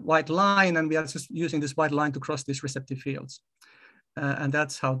white line, and we are just using this white line to cross these receptive fields. And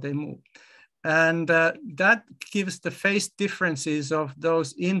that's how they move. And that gives the phase differences of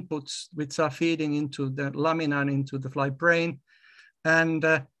those inputs which are feeding into the lamina and into the fly brain. And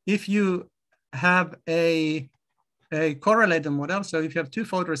if you have a correlated model, so if you have two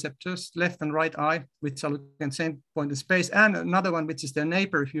photoreceptors, left and right eye, which are looking at the same point in space, and another one which is their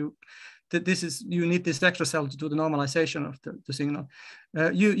neighbor, if you need this extra cell to do the normalization of the signal.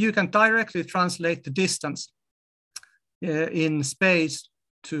 You can directly translate the distance in space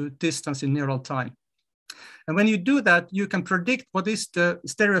to distance in neural time. And when you do that, you can predict what is the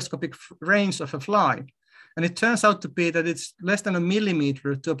stereoscopic range of a fly. And it turns out to be that it's less than 1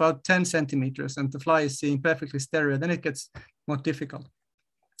 millimeter to about 10 centimeters, and the fly is seeing perfectly stereo. Then it gets more difficult.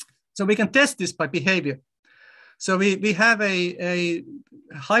 So we can test this by behavior. So we have a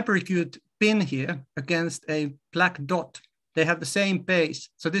hyperacute pin here against a black dot. They have the same base.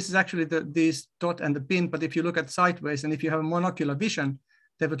 So this is actually this dot and the pin, but if you look at sideways and if you have a monocular vision,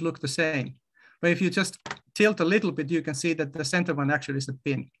 they would look the same. But if you just tilt a little bit, you can see that the center one actually is the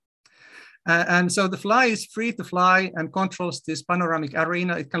pin. And so the fly is free to fly and controls this panoramic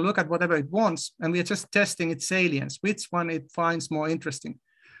arena. It can look at whatever it wants, and we are just testing its salience, which one it finds more interesting.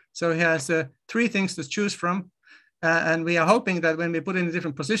 So it has 3 things to choose from. And we are hoping that when we put it in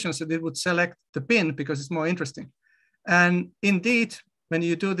different positions, that it would select the pin because it's more interesting. And indeed, when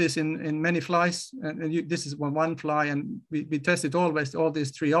you do this in many flies, and this is one fly, and we tested always all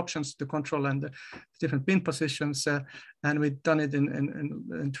these 3 options to control and the different pin positions, and we've done it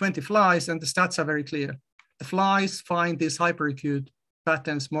in 20 flies, and the stats are very clear. The flies find these hyperacute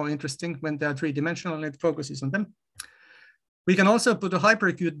patterns more interesting when they are 3-dimensional, and it focuses on them. We can also put a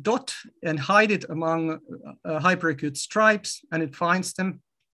hyperacute dot and hide it among hyperacute stripes, and it finds them.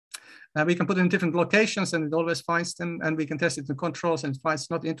 We can put it in different locations and it always finds them, and we can test it in controls and it finds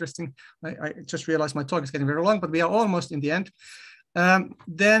not interesting. I just realized my talk is getting very long, but we are almost in the end.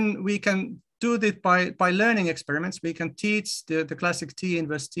 Then we can do this by learning experiments. We can teach the classic T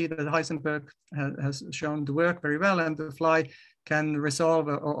inverse T that Heisenberg has shown to work very well, and the fly can resolve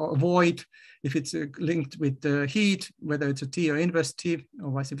or avoid if it's linked with the heat, whether it's a T or inverse T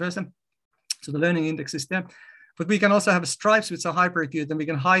or vice versa. So the learning index is there. But we can also have stripes which are hyperacute, and we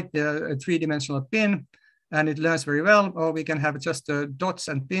can hide the 3-dimensional pin, and it learns very well. Or we can have just dots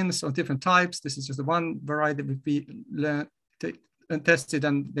and pins of different types. This is just the one variety that we learn and tested,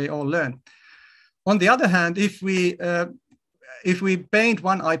 and they all learn. On the other hand, if we paint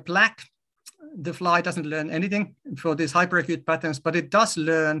one eye black, the fly doesn't learn anything for these hyperacute patterns, but it does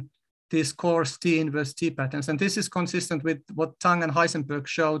learn these coarse T inverse T patterns. And this is consistent with what Tang and Heisenberg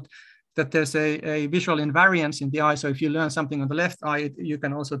showed, that there's a visual invariance in the eye. So if you learn something on the left eye, you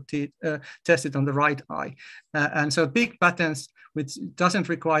can also test it on the right eye. And so big patterns, which doesn't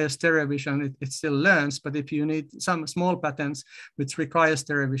require stereo vision, it still learns. But if you need some small patterns which require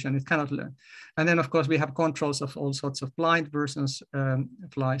stereo vision, it cannot learn. And then, of course, we have controls of all sorts of blind versions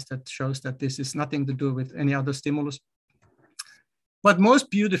flies that shows that this is nothing to do with any other stimulus. But most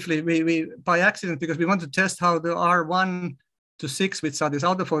beautifully, we by accident, because we want to test how the R1 to 6, which are these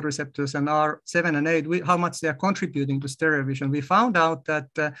outer photoreceptors, and R7 and 8, how much they are contributing to stereo vision. We found out that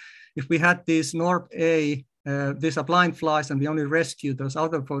if we had these NORP-A, these are blind flies, and we only rescue those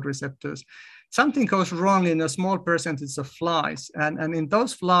outer photoreceptors, something goes wrong in a small percentage of flies. And in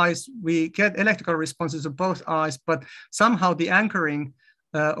those flies, we get electrical responses of both eyes, but somehow the anchoring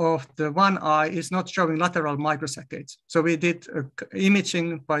of the one eye is not showing lateral microsaccades. So we did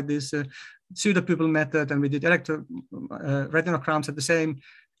imaging by this pseudopupil method, and we did retinograms at the same,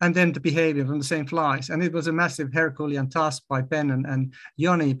 and then the behavior from the same flies. And it was a massive Herculean task by Ben and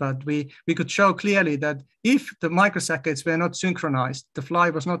Joni, but we could show clearly that if the microsaccades were not synchronized, the fly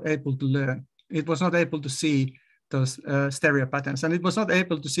was not able to learn. It was not able to see those stereo patterns, and it was not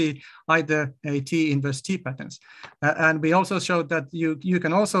able to see either a T inverse T patterns. And we also showed that you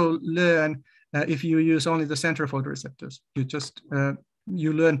can also learn if you use only the central photoreceptors.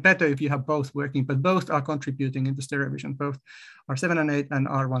 You learn better if you have both working, but both are contributing in the stereo vision, both R7 and 8 and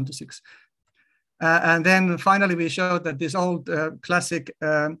R1 to 6. And then finally, we showed that this old classic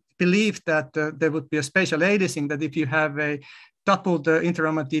belief that there would be a spatial aliasing, that if you have a doubled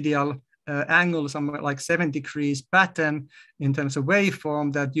interomatedial angle, somewhere like 7 degrees pattern in terms of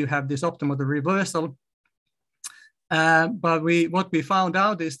waveform, that you have this optomotor reversal. But what we found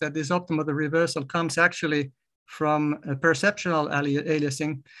out is that this optomotor reversal comes actually from perceptual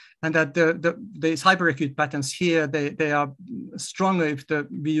aliasing, and that these hyperacute patterns here, they are stronger if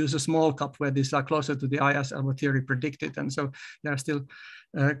we use a small cup where these are closer to the eye as our theory predicted. And so they are still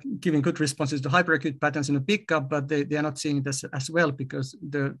giving good responses to hyperacute patterns in a big cup, but they are not seeing this as well because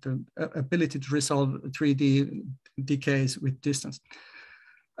the ability to resolve 3D decays with distance.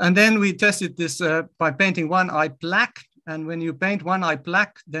 And then we tested this by painting one eye black. And when you paint one eye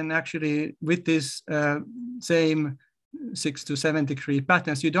black, then actually with this same 6 to 7 degree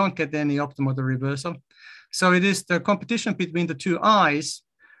patterns, you don't get any optomotor reversal. So it is the competition between the two eyes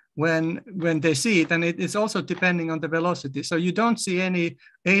when they see it, and it is also depending on the velocity. So you don't see any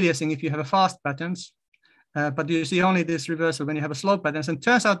aliasing if you have a fast patterns, but you see only this reversal when you have a slow patterns. And it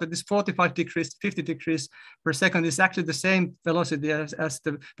turns out that this 45 degrees, 50 degrees per second is actually the same velocity as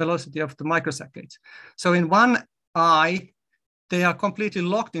the velocity of the microsaccades. So in one eye, they are completely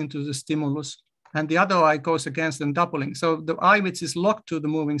locked into the stimulus, and the other eye goes against them, doubling. So the eye which is locked to the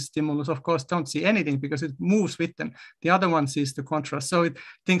moving stimulus, of course, don't see anything because it moves with them. The other one sees the contrast. So it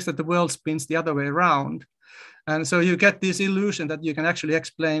thinks that the world spins the other way around. And so you get this illusion that you can actually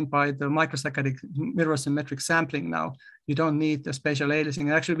explain by the microsaccadic mirror-symmetric sampling now. You don't need the spatial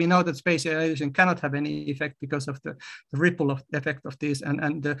aliasing. Actually, we know that spatial aliasing cannot have any effect because of the ripple effect of these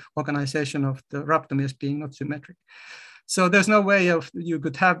and the organization of the rhabdomy as being not symmetric. So there's no way of you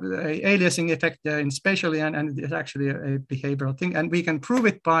could have an aliasing effect in spatially, and it's actually a behavioral thing. And we can prove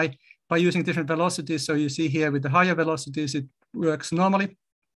it by using different velocities. So you see here with the higher velocities, it works normally,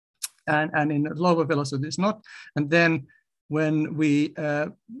 and in lower velocities not. And then when we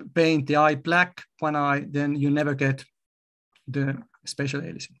paint the eye black, one eye, then you never get the spatial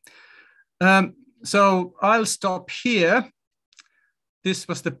aliasing. So I'll stop here. This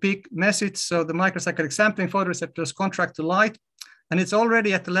was the big message. So the microsaccadic sampling photoreceptors contract to light, and it's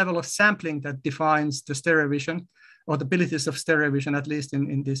already at the level of sampling that defines the stereo vision, or the abilities of stereo vision, at least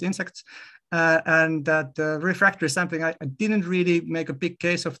in these insects. And that refractory sampling, I didn't really make a big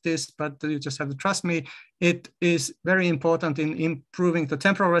case of this, but you just have to trust me. It is very important in improving the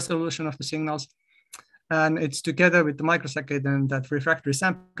temporal resolution of the signals. And it's together with the microsaccade and that refractory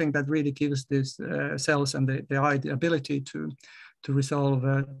sampling that really gives these cells and the eye the ability to resolve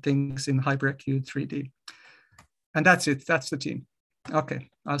things in hyperacute 3D. And that's it, that's the team. Okay,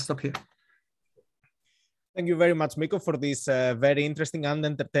 I'll stop here. Thank you very much, Mikko, for this very interesting and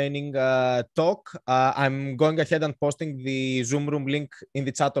entertaining talk. I'm going ahead and posting the Zoom room link in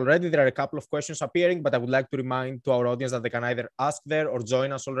the chat already. There are a couple of questions appearing, but I would like to remind to our audience that they can either ask there or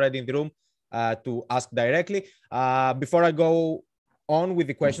join us already in the room to ask directly. Before I go on with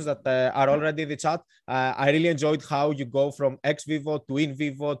the questions that are already in the chat, I really enjoyed how you go from ex vivo to in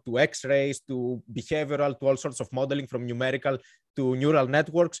vivo to X-rays to behavioral to all sorts of modeling, from numerical to neural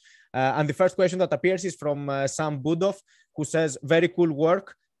networks. And the first question that appears is from Sam Budov, who says, very cool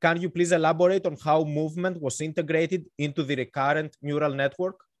work. Can you please elaborate on how movement was integrated into the recurrent neural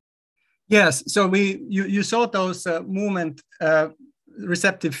network? Yes, so you saw those movement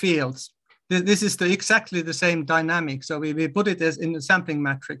receptive fields. This is exactly the same dynamic. So we put it as in the sampling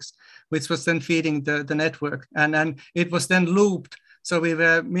matrix, which was then feeding the network, and it was then looped. So we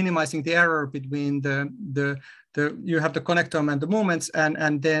were minimizing the error between you have the connectome and the movements,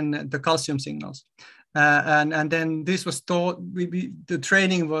 and then the calcium signals. And then this was taught, the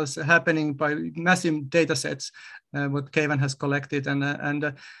training was happening by massive data sets, what Keivan has collected.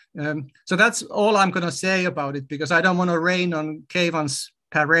 So that's all I'm going to say about it, because I don't want to rain on Keivan's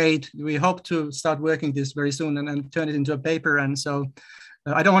parade. We hope to start working this very soon and turn it into a paper. And so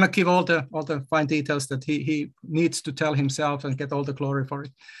I don't want to give all the fine details that he needs to tell himself and get all the glory for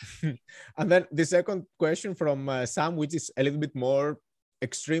it. And then the second question from Sam, which is a little bit more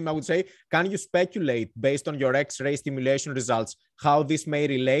extreme, I would say. Can you speculate, based on your X-ray stimulation results, how this may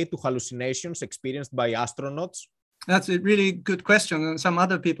relate to hallucinations experienced by astronauts? That's a really good question. Some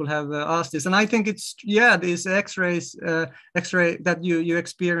other people have asked this, and I think it's, yeah, these X-ray that you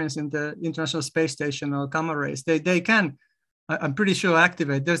experience in the International Space Station or gamma rays, they can, I'm pretty sure,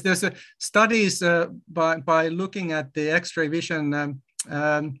 activate. There's studies by looking at the X-ray vision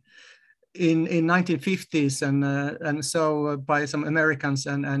in 1950s, and so by some Americans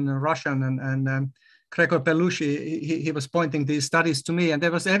and Russian and Gregor Belushi, he was pointing these studies to me, and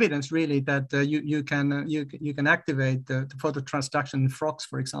there was evidence really that you can activate the phototransduction in frogs,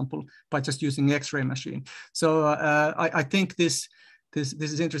 for example, by just using X-ray machine. So I think this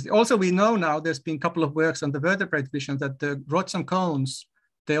is interesting. Also, we know now there's been a couple of works on the vertebrate vision that the rods and cones,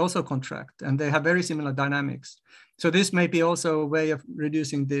 they also contract, and they have very similar dynamics. So this may be also a way of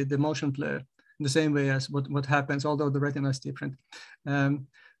reducing the motion blur in the same way as what happens, although the retina is different.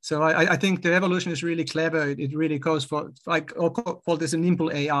 So I think the evolution is really clever. It really goes for, like, I'll call this an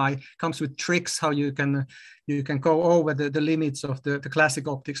nimble AI, comes with tricks how you can go over the limits of the classic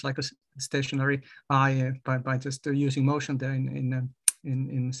optics, like a stationary eye, by just using motion there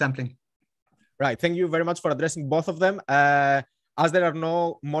in sampling. Right. Thank you very much for addressing both of them. As there are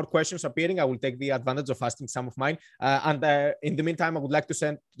no more questions appearing, I will take the advantage of asking some of mine. In the meantime, I would like to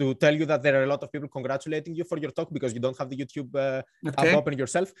tell you that there are a lot of people congratulating you for your talk, because you don't have the YouTube app open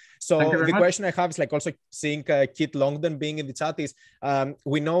yourself. So the question I have is, like, also seeing Kit Longden being in the chat is,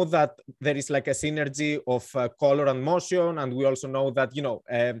 we know that there is like a synergy of color and motion. And we also know that, you know,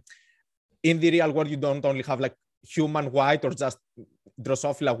 in the real world, you don't only have like human white or just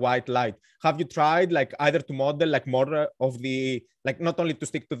Drosophila white light. Have you tried, like, either to model like more of the, like, not only to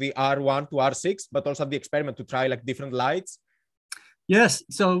stick to the R1 to R6, but also the experiment to try like different lights? Yes,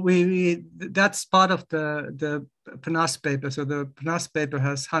 so we that's part of the PNAS paper. So the PNAS paper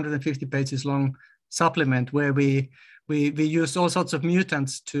has 150 pages long supplement where we use all sorts of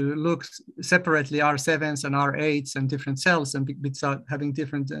mutants to look separately R7s and R8s and different cells, and bits are having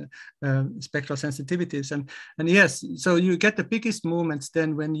different spectral sensitivities. And yes, so you get the biggest movements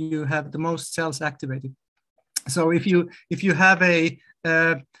then when you have the most cells activated. So if you have a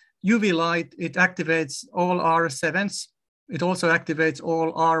UV light, it activates all R7s. It also activates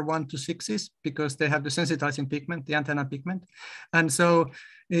all R1 to 6s because they have the sensitizing pigment, the antenna pigment. And so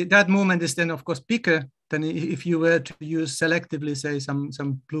that movement is then, of course, bigger than if you were to use selectively, say,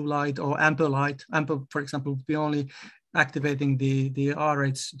 some blue light or amber light. Amber, for example, would be only activating the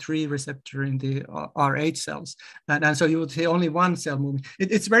RH3 receptor in the RH cells. And so you would see only one cell moving.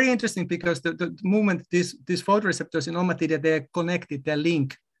 It's very interesting because the movement, these photoreceptors in Ommatidia, they're connected, they're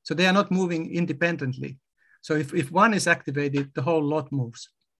linked. So they are not moving independently. So if one is activated, the whole lot moves.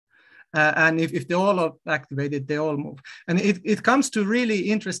 And if they all are activated, they all move. And it comes to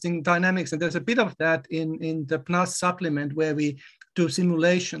really interesting dynamics. And there's a bit of that in the PNAS supplement where we do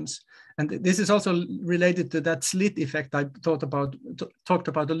simulations. And this is also related to that slit effect I talked about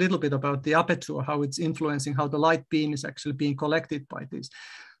a little bit, about the aperture, how it's influencing how the light beam is actually being collected by this.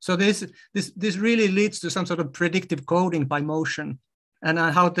 So this really leads to some sort of predictive coding by motion, and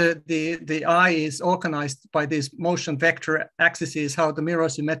how the eye is organized by these motion vector axes, how the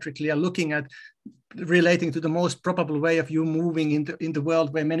mirrors symmetrically are looking at relating to the most probable way of you moving in the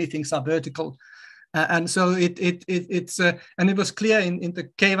world where many things are vertical. And so and it was clear in the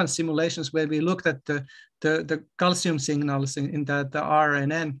K1 simulations where we looked at the calcium signals in the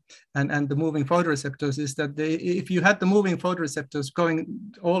RNN and the moving photoreceptors, is that if you had the moving photoreceptors going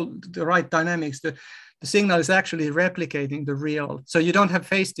all the right dynamics, the signal is actually replicating the real. So you don't have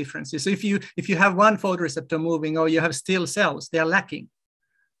phase differences. So if you have one photoreceptor moving or you have still cells, they are lacking.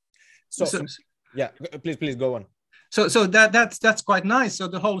 So yeah, please go on. So that's quite nice. So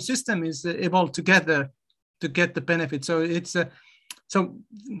the whole system is evolved together to get the benefit. So it's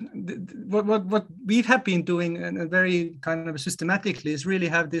what we have been doing, and very kind of systematically, is really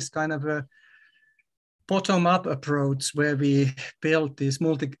have this kind of a bottom-up approach where we build these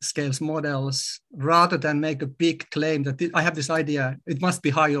multi-scale models rather than make a big claim that I have this idea, it must be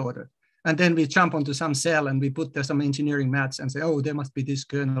high order. And then we jump onto some cell and we put there some engineering maths and say, oh, there must be this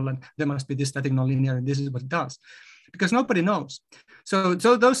kernel and there must be this static nonlinear, and this is what it does. Because nobody knows. So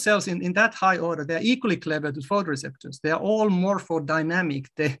those cells in that high order, they're equally clever to photoreceptors. They are all morphodynamic.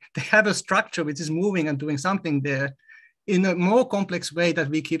 They have a structure which is moving and doing something there in a more complex way that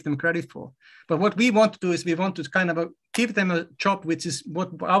we give them credit for. But what we want to do is we want to kind of give them a job, which is what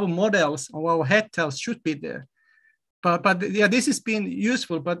our models or our head tells should be there. But yeah, this has been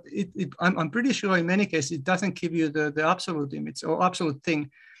useful, but I'm pretty sure in many cases it doesn't give you the absolute image or absolute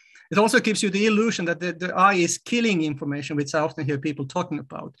thing. It also gives you the illusion that the eye is killing information, which I often hear people talking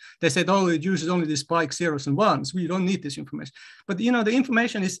about. They said, oh, it uses only the spike zeros and ones. We don't need this information. But the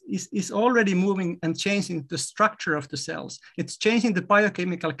information is already moving and changing the structure of the cells. It's changing the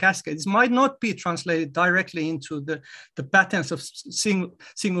biochemical cascade. It might not be translated directly into the patterns of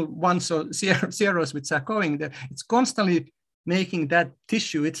single ones or zeros which are going there. It's constantly making that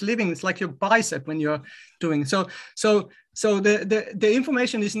tissue. It's living. It's like your bicep when you're doing so. So the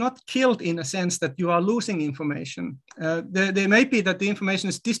information is not killed in a sense that you are losing information. There may be that the information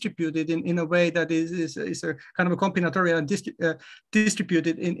is distributed in a way that is a kind of a combinatorial and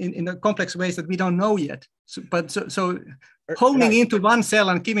distributed in a complex ways that we don't know yet. So honing into one cell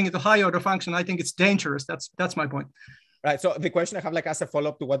and giving it a high order function, I think it's dangerous. That's my point. Right. So the question I have, like, as a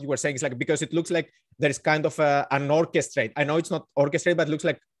follow-up to what you were saying, is like, because it looks like there is kind of an orchestrate. I know it's not orchestrate, but it looks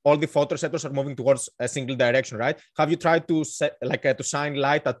like all the photoreceptors are moving towards a single direction, right? Have you tried to to shine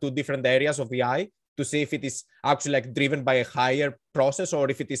light at two different areas of the eye to see if it is actually like driven by a higher process, or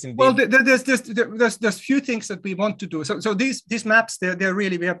if it is indeed? Well, there's few things that we want to do. So these maps, they're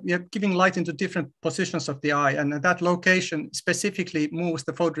really, we are giving light into different positions of the eye, and that location specifically moves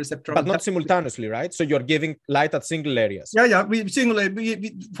the photoreceptor. But not simultaneously, right? So you're giving light at single areas. Yeah.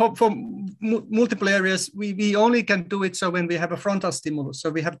 For multiple areas, we only can do it so when we have a frontal stimulus. So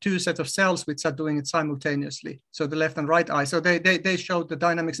we have two sets of cells which are doing it simultaneously. So the left and right eye. So they show the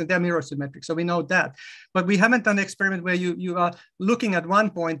dynamics, and they're mirror symmetric. So we know that. But we haven't done an experiment where you are looking at one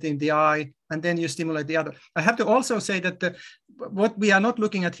point in the eye and then you stimulate the other. I have to also say that what we are not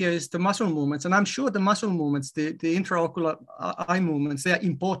looking at here is the muscle movements. And I'm sure the muscle movements, the intraocular eye movements, they are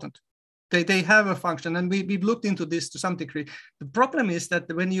important. They have a function, and we've looked into this to some degree. The problem is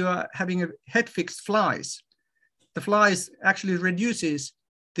that when you are having a head-fixed flies, the flies actually reduces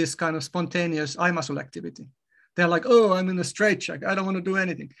this kind of spontaneous eye muscle activity. They're like, oh, I'm in a straitjacket, I don't want to do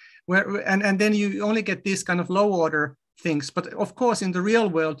anything. And then you only get this kind of low order things. But of course, in the real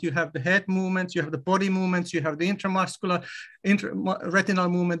world, you have the head movements, you have the body movements, you have the intramuscular, retinal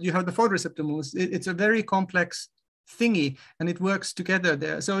movement, you have the photoreceptor movements. It's a very complex thingy, and it works together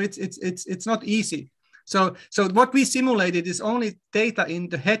there. So it's not easy. So what we simulated is only data in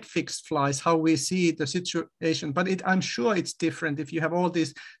the head fixed flies, how we see the situation. But I'm sure it's different if you have all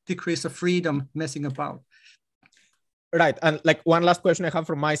these degrees of freedom messing about. Right. And like one last question I have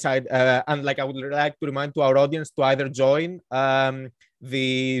from my side, and like I would like to remind to our audience to either join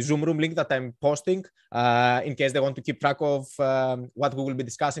the Zoom room link that I'm posting in case they want to keep track of what we will be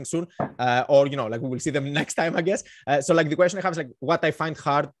discussing soon, or, you know, like we will see them next time, I guess. So like the question I have is like what I find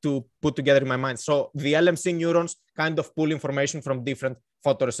hard to put together in my mind. So the LMC neurons kind of pull information from different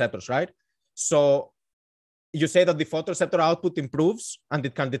photoreceptors, right? So you say that the photoreceptor output improves and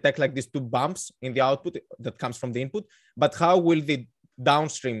it can detect like these two bumps in the output that comes from the input, but how will the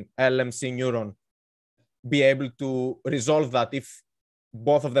downstream LMC neuron be able to resolve that if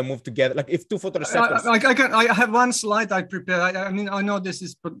both of them move together? Like if two photoreceptors... I have one slide I prepared. I mean, I know this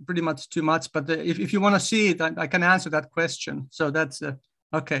is pretty much too much, but if you want to see it, I can answer that question. So that's,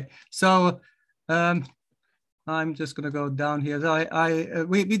 okay. So, I'm just going to go down here.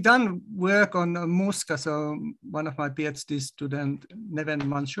 We done work on Musca. So one of my PhD student, Neven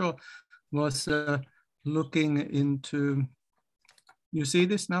Mansour, was looking into. You see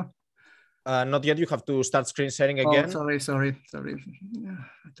this now? Not yet. You have to start screen sharing again. Oh, sorry. Yeah,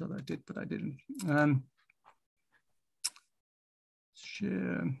 I thought I did, but I didn't.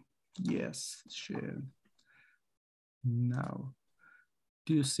 Share. Yes, share. Now,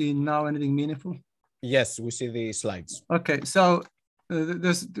 do you see now anything meaningful? Yes, we see the slides. Okay, so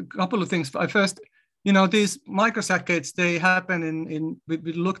there's a couple of things. First, you know, these microsaccades, they happen we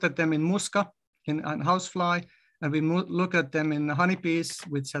looked at them in musca, in housefly, and we look at them in honeybees,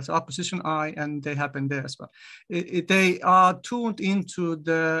 which has opposition eye, and they happen there as well. They are tuned into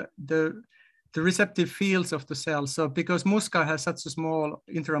the receptive fields of the cells. So because musca has such a small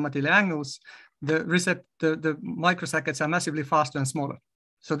interomatil angles, the microsaccades are massively faster and smaller.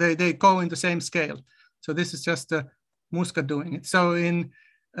 So they go in the same scale. So this is just musca doing it. So in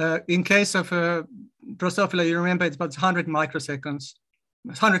case of Drosophila, you remember it's about 100 microseconds,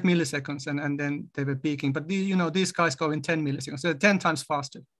 100 milliseconds, and then they were peaking. But these guys go in 10 milliseconds, so 10 times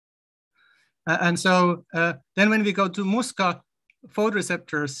faster. And so then when we go to musca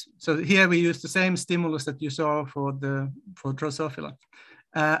photoreceptors, so here we use the same stimulus that you saw for Drosophila,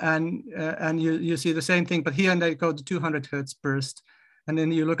 and you see the same thing, but here they go to 200 hertz burst. And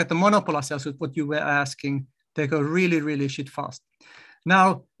then you look at the monopolar cells, with what you were asking, they go really, really shit fast.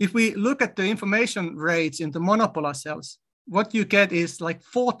 Now, if we look at the information rates in the monopolar cells, what you get is like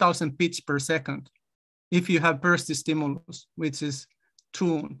 4,000 bits per second if you have bursty stimulus, which is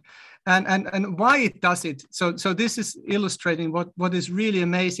tuned. And why it does it? So this is illustrating what is really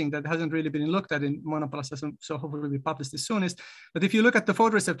amazing that hasn't really been looked at in monopolar cells. So hopefully we publish this soonest. But if you look at the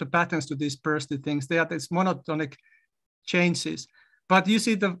photoreceptor patterns to these bursty things, they are these monotonic changes. But you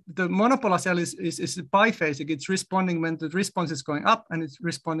see the monopolar cell is biphasic. It's responding when the response is going up, and it's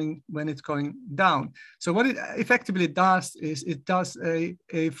responding when it's going down. So what it effectively does is it does a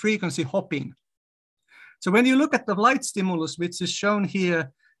frequency hopping. So when you look at the light stimulus, which is shown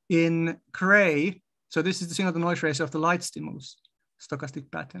here in gray, so this is the signal to noise ratio of the light stimulus,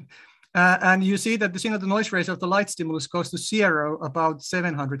 stochastic pattern. And you see that the signal to noise ratio of the light stimulus goes to 0 about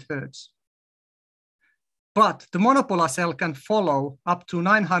 700 hertz. But the monopolar cell can follow up to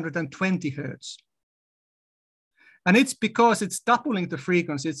 920 hertz. And it's because it's doubling the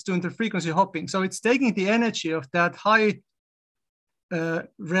frequency, it's doing the frequency hopping. So it's taking the energy of that high,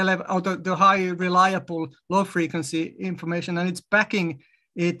 the high reliable low frequency information, and it's backing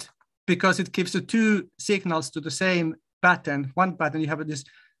it because it gives the two signals to the same pattern, one pattern, you have this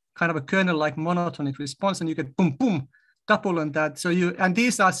kind of a kernel-like monotonic response, and you get boom, boom, double on that. So and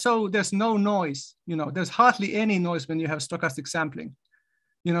these are there's no noise, there's hardly any noise when you have stochastic sampling,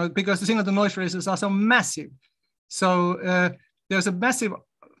 because the signal to noise ratios are so massive. So there's a massive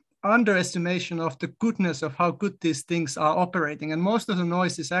underestimation of the goodness of how good these things are operating. And most of the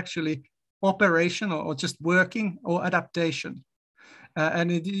noise is actually operation or just working or adaptation.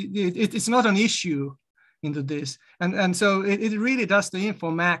 And it's not an issue into this. And so it really does the info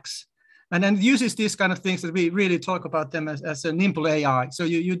max. And then uses these kind of things that we really talk about them as a nimble AI. So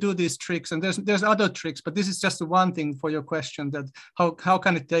you do these tricks, and there's other tricks, but this is just the one thing for your question, that how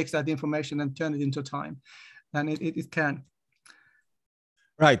can it take that information and turn it into time? And it can.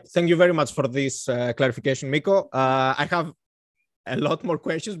 Right. Thank you very much for this clarification, Mikko. I have a lot more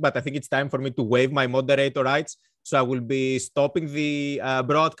questions, but I think it's time for me to waive my moderator rights. So I will be stopping the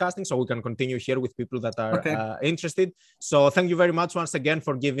broadcasting so we can continue here with people that are interested. So thank you very much once again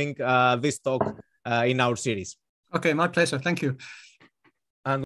for giving this talk in our series. Okay, my pleasure. Thank you.